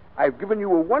gallery. I've given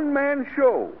you a one-man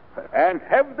show. And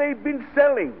have they been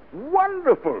selling?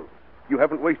 Wonderful. You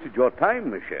haven't wasted your time,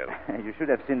 Michelle. You should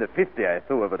have seen the 50 I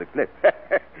threw over the cliff.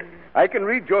 I can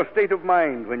read your state of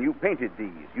mind when you painted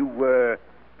these. You were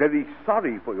very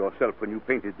sorry for yourself when you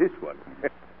painted this one.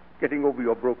 Getting over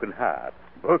your broken heart.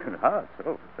 Broken heart?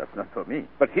 Oh, that's not for me.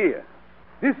 But here,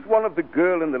 this one of the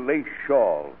girl in the lace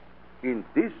shawl. In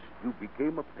this, you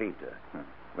became a painter.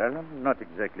 Well, I'm not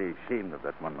exactly ashamed of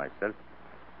that one myself.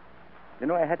 You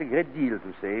know, I had a great deal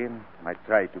to say, and I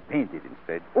tried to paint it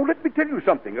instead. Oh, let me tell you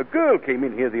something. A girl came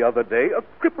in here the other day, a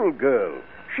crippled girl.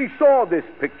 She saw this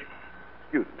picture.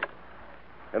 Excuse me.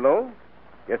 Hello?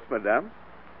 Yes, madame?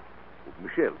 Oh,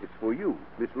 Michelle, it's for you.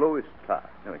 Miss Lois Clark.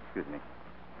 No, excuse me.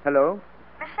 Hello?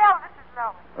 Michelle, this is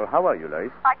Lois. Oh, how are you,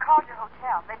 Lois? I called your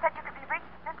hotel. They said you could be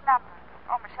reached at this number.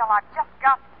 Oh, Michelle, I've just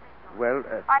got to see you. Well,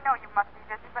 I know you must be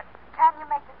busy, but can you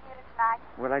make the theater tonight?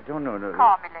 Well, I don't know. No.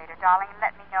 Call me later, darling, and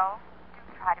let me know. Do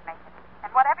try to make it.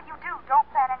 And whatever you do, don't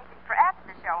plan anything for after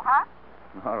the show, huh?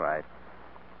 All right.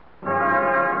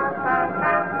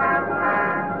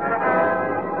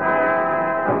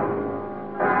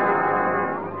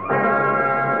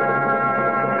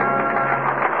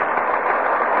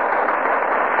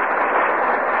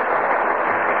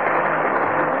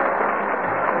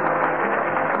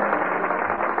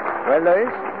 Well,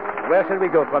 Lois, where shall we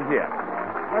go from here?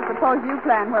 Well, suppose you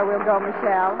plan where we'll go,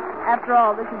 Michelle. After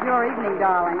all, this is your evening,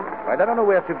 darling. Well, I don't know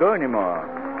where to go anymore.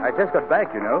 I just got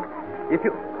back, you know. If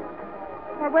you...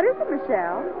 Well, what is it,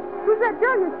 Michelle? Who's that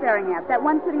girl you're staring at? That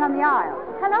one sitting on the aisle?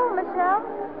 Hello, Michelle.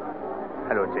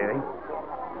 Hello, Jerry.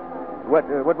 What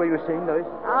were you saying, Lois?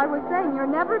 I was saying you're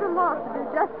never at a loss to do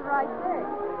just the right thing.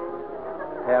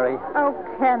 Terry. Oh,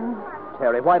 Ken.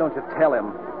 Terry, why don't you tell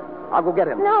him? I'll go get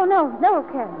him. No,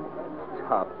 Ken.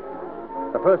 Stop.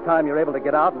 The first time you're able to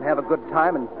get out and have a good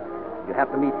time, and you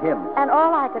have to meet him. And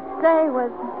all I could say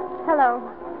was, hello.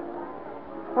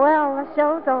 Well, the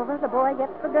show's over. The boy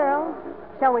gets the girl.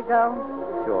 Shall we go?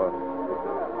 Sure.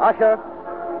 Usher.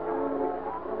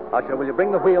 Usher, will you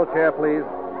bring the wheelchair, please?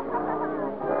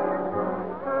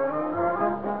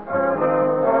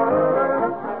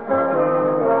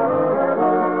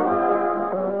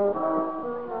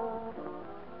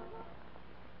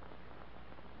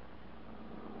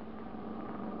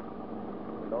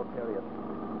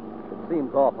 It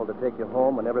seems awful to take you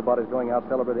home when everybody's going out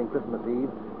celebrating Christmas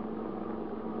Eve.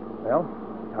 Well,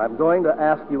 I'm going to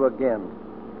ask you again.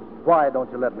 Why don't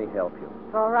you let me help you?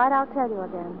 All right, I'll tell you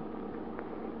again.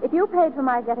 If you paid for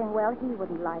my getting well, he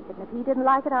wouldn't like it. And if he didn't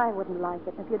like it, I wouldn't like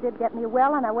it. And if you did get me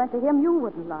well and I went to him, you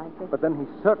wouldn't like it. But then he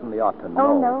certainly ought to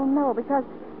know. Oh, no, because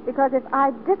if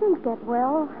I didn't get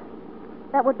well,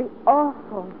 that would be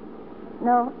awful.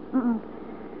 No,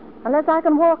 unless I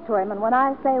can walk to him, and when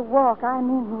I say walk, I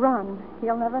mean run.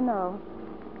 He'll never know.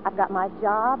 I've got my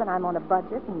job, and I'm on a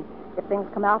budget, and if things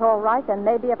come out all right, then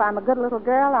maybe if I'm a good little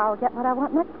girl, I'll get what I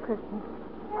want next Christmas.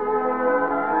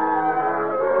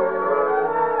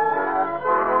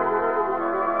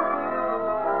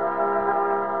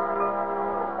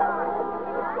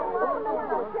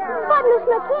 But, Miss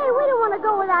McKay, we don't want to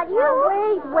go without you.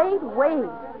 Wait.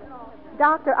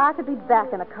 Doctor, I could be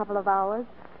back in a couple of hours.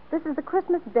 This is the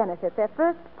Christmas benefit, their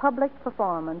first public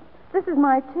performance. This is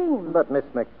my team. But, Miss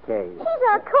McKay... She's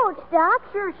our coach, Doc.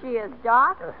 Sure she is,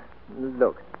 Doc.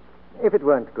 Look, if it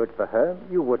weren't good for her,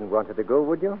 you wouldn't want her to go,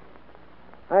 would you?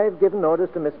 I've given orders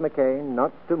to Miss McKay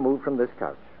not to move from this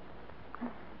couch.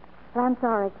 Well, I'm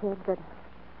sorry, kid, but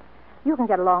you can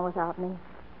get along without me.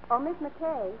 Oh, Miss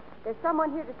McKay, there's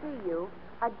someone here to see you.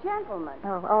 A gentleman.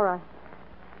 Oh, all right.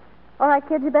 All right,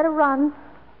 kids, you better run.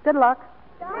 Good luck.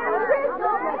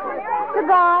 Goodbye.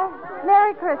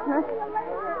 Merry Christmas.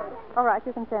 All right,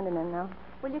 you can send him in now.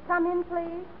 Will you come in,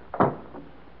 please?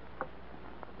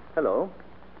 Hello.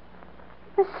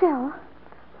 Michelle,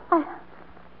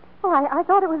 I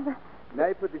thought it was...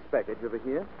 May I put this package over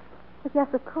here? But yes,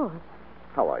 of course.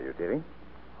 How are you, Terry?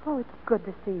 Oh, it's good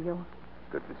to see you.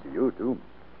 Good to see you, too.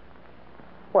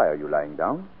 Why are you lying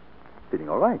down? Feeling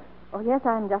all right? Oh, yes,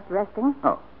 I'm just resting.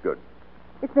 Oh, good.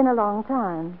 It's been a long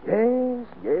time. Yes,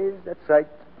 that's right.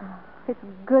 It's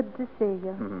good to see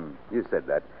you. You said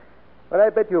that. Well, I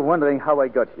bet you're wondering how I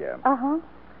got here. Uh-huh.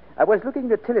 I was looking in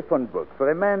the telephone book for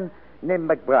a man named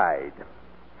McBride,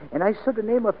 and I saw the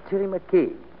name of Terry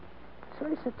McKay. So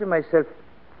I said to myself,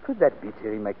 could that be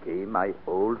Terry McKay, my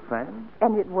old friend?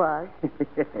 And it was.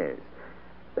 Yes.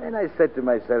 Then I said to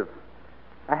myself,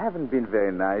 I haven't been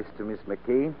very nice to Miss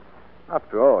McKay.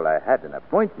 After all, I had an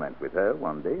appointment with her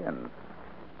one day, and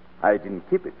I didn't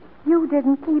keep it. You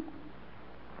didn't keep...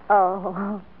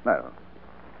 Oh. Well,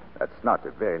 that's not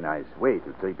a very nice way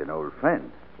to treat an old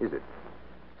friend, is it?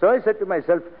 So I said to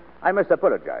myself, I must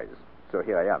apologize. So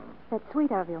here I am. That's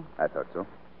sweet of you. I thought so.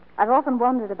 I've often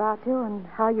wondered about you and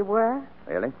how you were.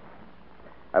 Really?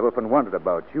 I've often wondered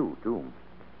about you, too.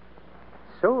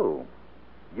 So,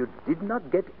 you did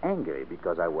not get angry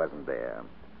because I wasn't there.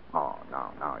 Oh,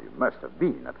 now, you must have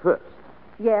been at first.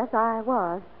 Yes, I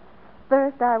was.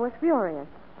 First, I was furious.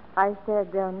 I said,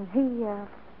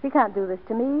 he can't do this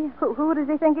to me. Who does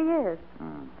he think he is?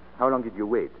 How long did you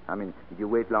wait? Did you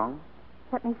wait long?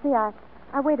 Let me see.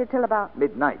 I waited till about...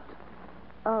 Midnight.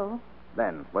 Oh.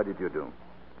 Then, what did you do?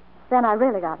 Then I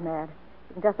really got mad.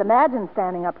 You can just imagine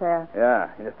standing up there. Yeah,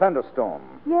 in a thunderstorm.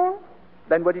 Yes?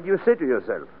 Then what did you say to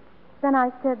yourself? Then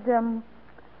I said,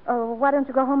 why don't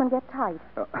you go home and get tight?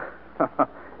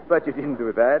 But you didn't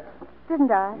do that.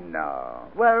 Didn't I? No.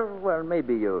 Well,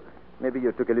 maybe you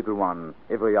took a little one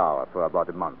every hour for about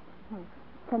a month.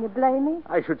 Can you blame me?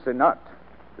 I should say not.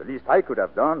 The least I could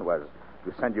have done was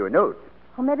to send you a note.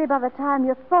 Or maybe by the time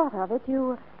you thought of it,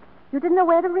 you didn't know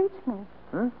where to reach me.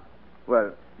 Huh?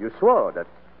 Well, you swore that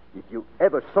if you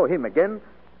ever saw him again,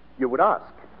 you would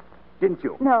ask, didn't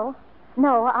you? No,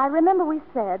 I remember we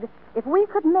said if we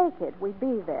could make it, we'd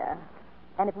be there.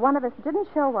 And if one of us didn't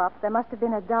show up, there must have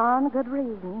been a darn good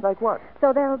reason. Like what?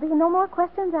 So there'll be no more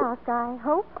questions asked, I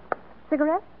hope.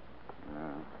 Cigarette?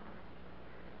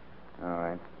 No. All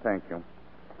right, thank you.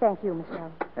 Thank you,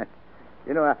 Michelle.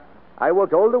 You know, I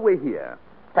walked all the way here,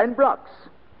 10 blocks,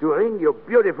 to wring your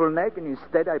beautiful neck, and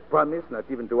instead I promised not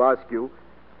even to ask you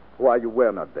why you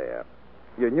were not there.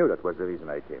 You knew that was the reason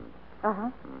I came. Uh-huh.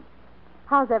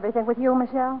 How's everything with you,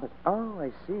 Michelle? Oh,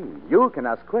 I see. You can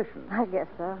ask questions. I guess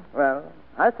so. Well,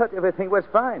 I thought everything was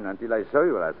fine until I saw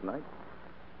you last night.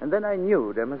 And then I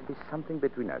knew there must be something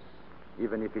between us,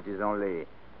 even if it is only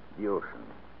the ocean.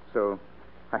 So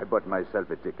I bought myself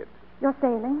a ticket. You're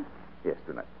sailing? Yes,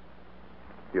 tonight.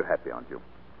 You're happy, aren't you?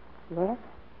 Yes.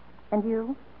 And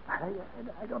you?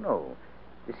 I don't know.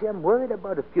 You see, I'm worried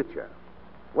about the future.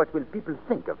 What will people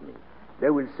think of me? They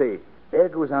will say, there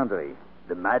goes André,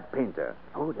 the mad painter.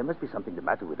 Oh, there must be something the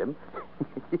matter with him.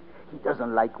 He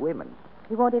doesn't like women.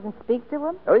 You won't even speak to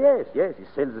him? Oh, yes. He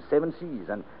sails the 7 seas.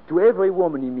 And to every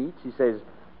woman he meets, he says,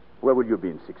 where will you be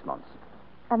in 6 months?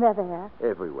 And they're there?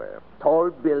 Everywhere. Tall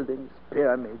buildings,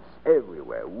 pyramids,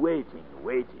 everywhere. Waiting.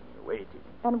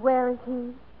 And where is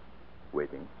he?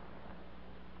 Waiting.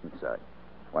 I'm sorry.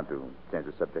 Want to change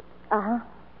the subject? Uh-huh.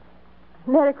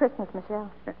 Merry Christmas,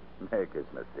 Michelle. Merry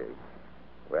Christmas, Terry.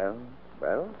 Well,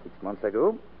 6 months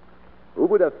ago, who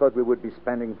would have thought we would be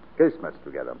spending Christmas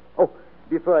together? Oh,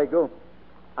 before I go,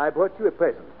 I brought you a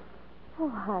present.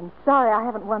 Oh, I'm sorry I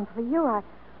haven't one for you.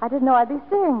 I didn't know I'd be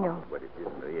seeing you. But it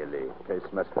isn't really a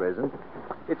Christmas present.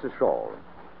 It's a shawl.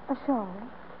 A shawl?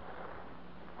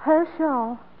 Her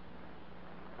shawl?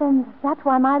 Then that's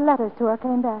why my letters to her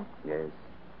came back. Yes,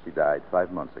 she died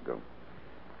 5 months ago.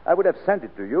 I would have sent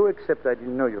it to you, except I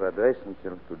didn't know your address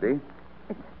until today.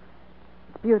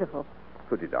 It's beautiful.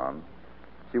 Put it on.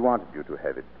 She wanted you to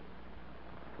have it.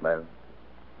 Well,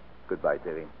 goodbye,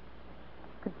 Terry.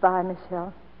 Goodbye,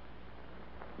 Michelle.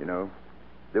 You know,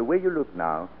 the way you look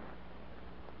now,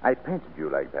 I painted you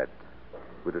like that,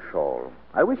 with a shawl.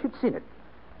 I wish you'd seen it.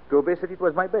 Kobe said it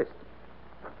was my best.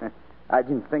 I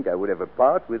didn't think I would ever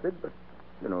part with it, but,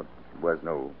 you know, there was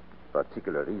no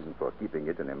particular reason for keeping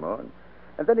it anymore.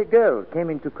 And then a girl came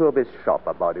into Kobe's shop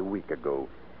about a week ago.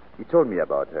 He told me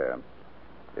about her.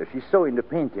 She saw in the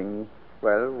painting,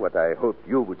 well, what I hoped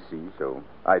you would see, so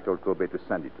I told Kobe to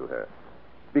send it to her.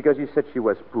 Because he said she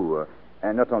was poor,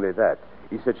 And not only that,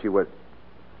 he said she was...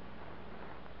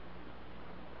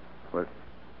 Well,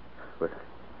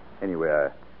 anyway,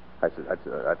 I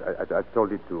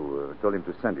told him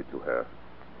to send it to her.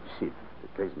 See, the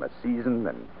Christmas season,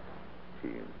 and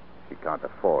she can't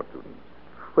afford to.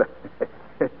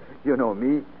 Well, you know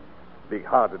me,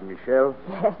 big-hearted Michelle.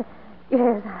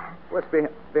 Yes. What's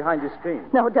behind the screen?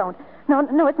 No, don't.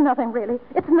 No, it's nothing, really.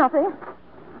 It's nothing.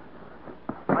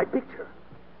 My picture.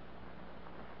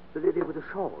 The lady with the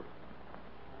shawl.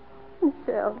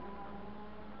 Michelle.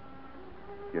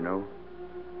 You know,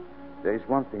 there is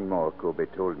one thing more Kobe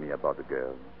told me about the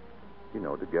girl. You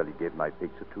know, the girl he gave my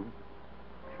picture to.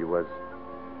 She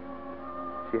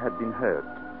had been hurt.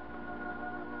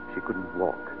 She couldn't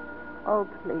walk. Oh,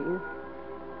 please.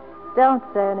 Don't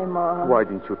say any more. Why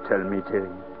didn't you tell me, Terry?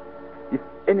 If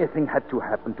anything had to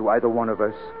happen to either one of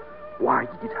us, why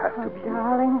did it have to be you?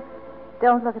 Darling,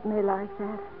 don't look at me like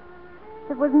that.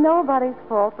 It was nobody's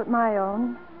fault but my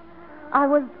own. I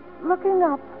was looking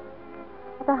up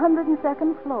at the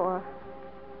 102nd floor.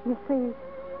 You see,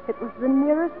 it was the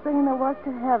nearest thing there was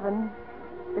to heaven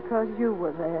because you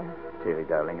were there. Terry,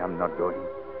 darling, I'm not going.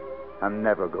 I'm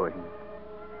never going.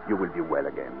 You will be well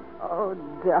again. Oh,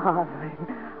 darling,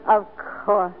 of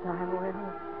course I will.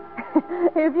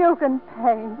 If you can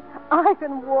paint, I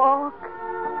can walk.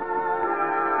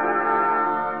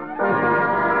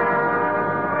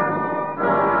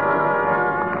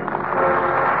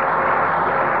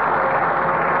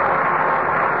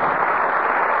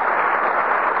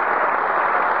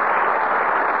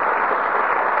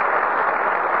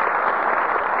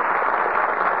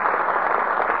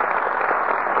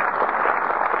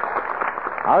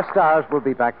 Our stars will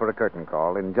be back for a curtain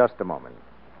call in just a moment.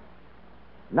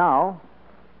 Now,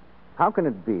 how can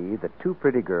it be that two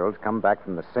pretty girls come back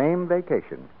from the same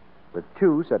vacation with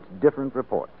two such different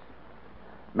reports?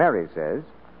 Mary says,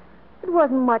 It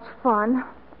wasn't much fun.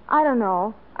 I don't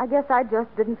know. I guess I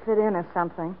just didn't fit in or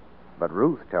something. but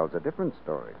Ruth tells a different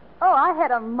story. Oh, I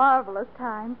had a marvelous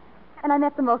time. And I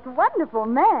met the most wonderful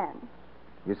man.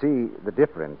 You see, the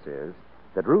difference is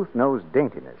that Ruth knows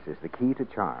daintiness is the key to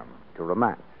charm, to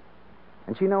romance.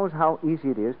 And she knows how easy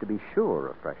it is to be sure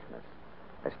of freshness,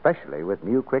 especially with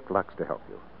new quick Lux to help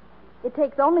you. It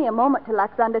takes only a moment to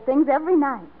Lux under things every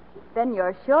night. Then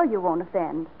you're sure you won't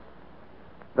offend.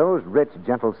 Those rich,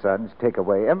 gentle suds take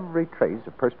away every trace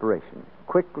of perspiration,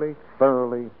 quickly,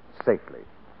 thoroughly, safely,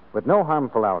 with no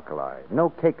harmful alkali, no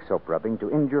cake soap rubbing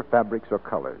to injure fabrics or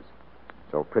colors.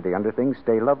 So pretty underthings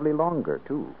stay lovely longer,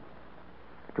 too.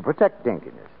 To protect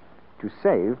daintiness, to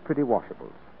save pretty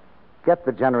washables. Get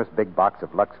the generous big box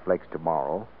of Lux Flakes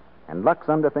tomorrow, and Lux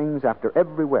underthings after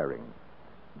every wearing.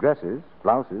 Dresses,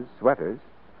 blouses, sweaters,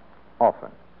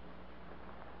 often.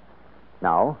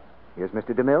 Now, here's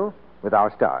Mr. DeMille with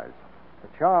our stars.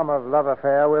 The charm of Love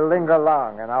Affair will linger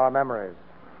long in our memories.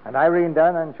 And Irene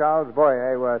Dunn and Charles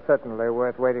Boyer were certainly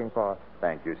worth waiting for.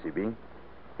 Thank you, C.B.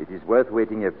 It is worth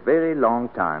waiting a very long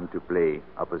time to play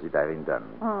opposite Irene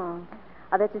Dunn.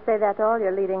 I bet you say that to all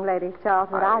your leading ladies, Charles,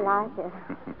 but I like it.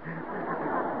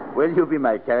 Will you be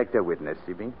my character witness,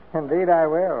 C.B.? Indeed, I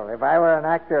will. If I were an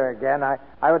actor again, I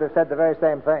would have said the very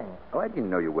same thing. Oh, I didn't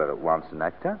know you were once an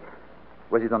actor.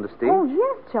 Was it on the stage? Oh,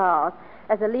 yes, Charles.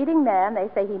 As a leading man, they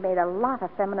say he made a lot of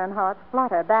feminine hearts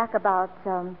flutter back about, he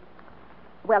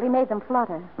made them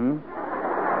flutter.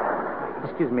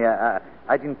 Excuse me, I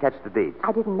didn't catch the date.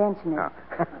 I didn't mention it. Oh.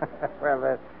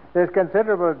 Well, there's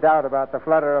considerable doubt about the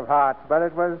flutter of hearts, but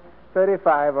it was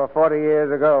 35 or 40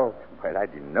 years ago. Well, I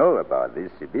didn't know about this,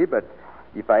 C.B., but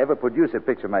if I ever produce a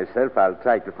picture myself, I'll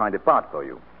try to find a part for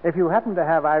you. If you happen to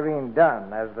have Irene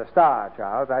Dunn as the star,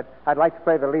 Charles, I'd like to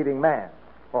play the leading man,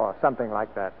 or something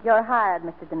like that. You're hired,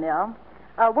 Mr. DeMille.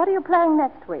 What are you playing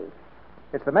next week?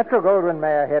 It's the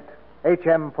Metro-Goldwyn-Mayer hit,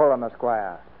 H.M. Pullum,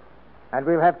 Esquire. And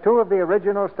we'll have two of the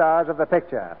original stars of the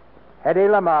picture, Hedy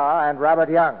Lamarr and Robert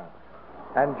Young,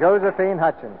 and Josephine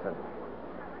Hutchinson.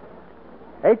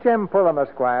 H.M. Pullum,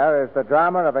 Esquire is the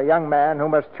drama of a young man who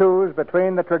must choose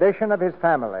between the tradition of his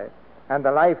family and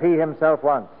the life he himself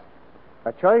wants.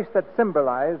 A choice that's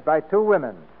symbolized by two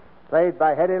women, played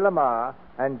by Hedy Lamarr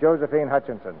and Josephine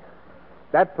Hutchinson.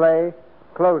 That play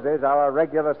closes our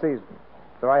regular season.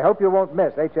 So I hope you won't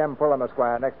miss H.M. Pullum,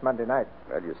 Esquire, next Monday night.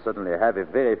 Well, you certainly have a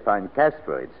very fine cast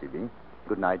for it, C.B.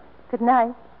 Good night. Good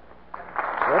night.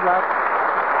 Good luck.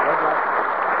 Good luck.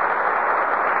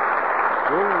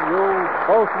 You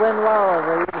both win laurel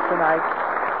wreaths tonight.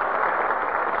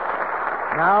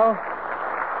 Now,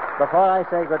 before I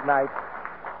say good night,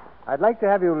 I'd like to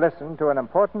have you listen to an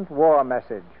important war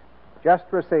message just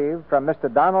received from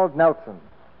Mr. Donald Nelson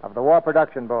of the War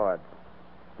Production Board.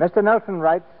 Mr. Nelson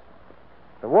writes,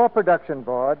 The War Production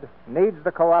Board needs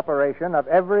the cooperation of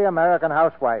every American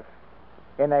housewife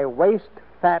in a waste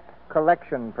fat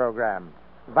collection program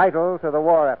vital to the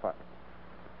war effort.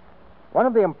 One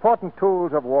of the important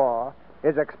tools of war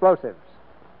is explosives.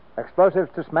 Explosives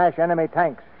to smash enemy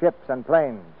tanks, ships, and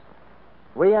planes.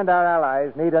 We and our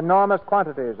allies need enormous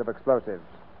quantities of explosives.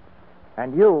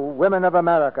 And you, women of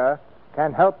America,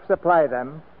 can help supply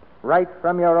them right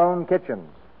from your own kitchens.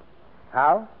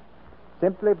 How?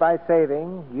 Simply by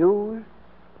saving used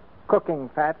cooking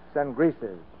fats and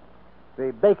greases.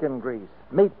 The bacon grease,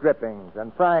 meat drippings,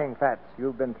 and frying fats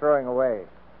you've been throwing away.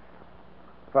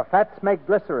 For fats make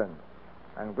glycerin,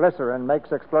 and glycerin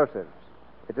makes explosives.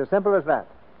 It's as simple as that.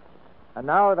 And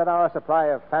now that our supply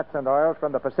of fats and oils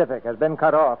from the Pacific has been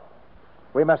cut off,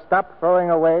 we must stop throwing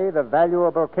away the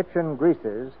valuable kitchen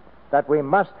greases that we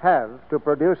must have to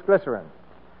produce glycerin.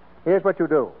 Here's what you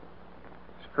do.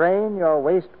 Strain your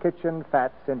waste kitchen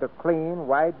fats into clean,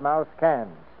 wide-mouthed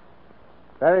cans.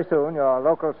 Very soon, your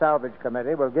local salvage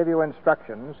committee will give you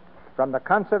instructions from the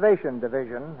Conservation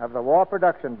Division of the War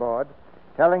Production Board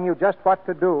telling you just what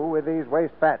to do with these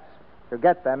waste fats to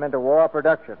get them into war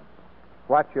production.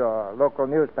 Watch your local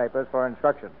newspapers for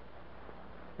instructions.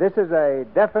 This is a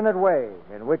definite way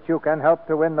in which you can help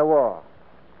to win the war.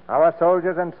 Our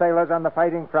soldiers and sailors on the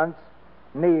fighting fronts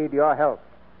need your help.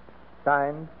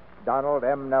 Signed, Donald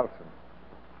M. Nelson.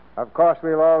 Of course,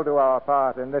 we'll all do our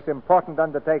part in this important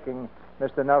undertaking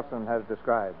Mr. Nelson has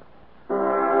described.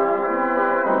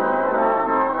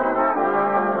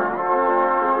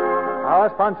 Our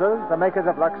sponsors, the makers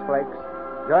of Lux Flakes,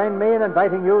 join me in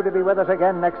inviting you to be with us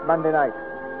again next Monday night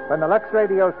when the Lux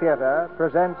Radio Theater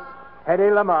presents Hedy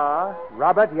Lamarr,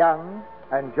 Robert Young,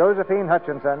 and Josephine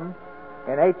Hutchinson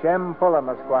in H.M. Fulham,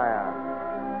 Esquire.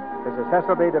 This is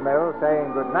Cecil B. DeMille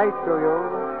saying good night to you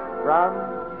from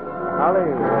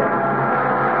Hollywood.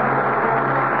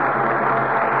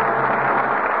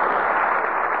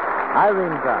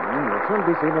 Irene Dunn will soon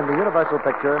be seen in the Universal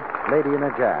picture Lady in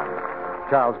a Jam.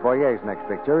 Charles Boyer's next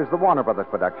picture is the Warner Brothers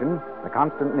production, The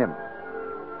Constant Nymph.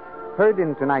 Heard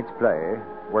in tonight's play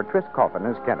were Tris Coffin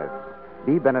as Kenneth,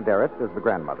 Bea Benaderet as the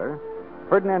grandmother,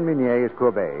 Ferdinand Munier as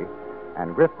Courbet,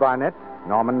 and Griff Barnett,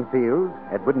 Norman Field,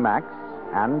 Edward Max,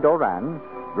 Anne Doran,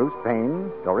 Bruce Payne,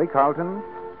 Dory Carlton,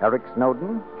 Eric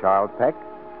Snowden, Charles Peck,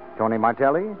 Tony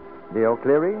Martelli, Leo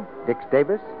Cleary, Dix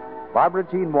Davis, Barbara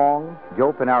Jean Wong,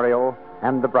 Joe Penario,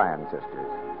 and the Bryan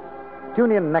sisters.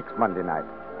 Tune in next Monday night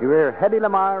to hear Hedy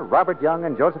Lamarr, Robert Young,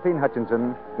 and Josephine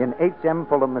Hutchinson in H.M.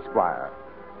 Fulham, Esquire.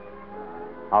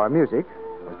 Our music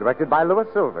was directed by Louis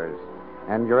Silvers,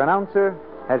 and your announcer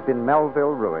has been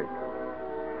Melville Ruick.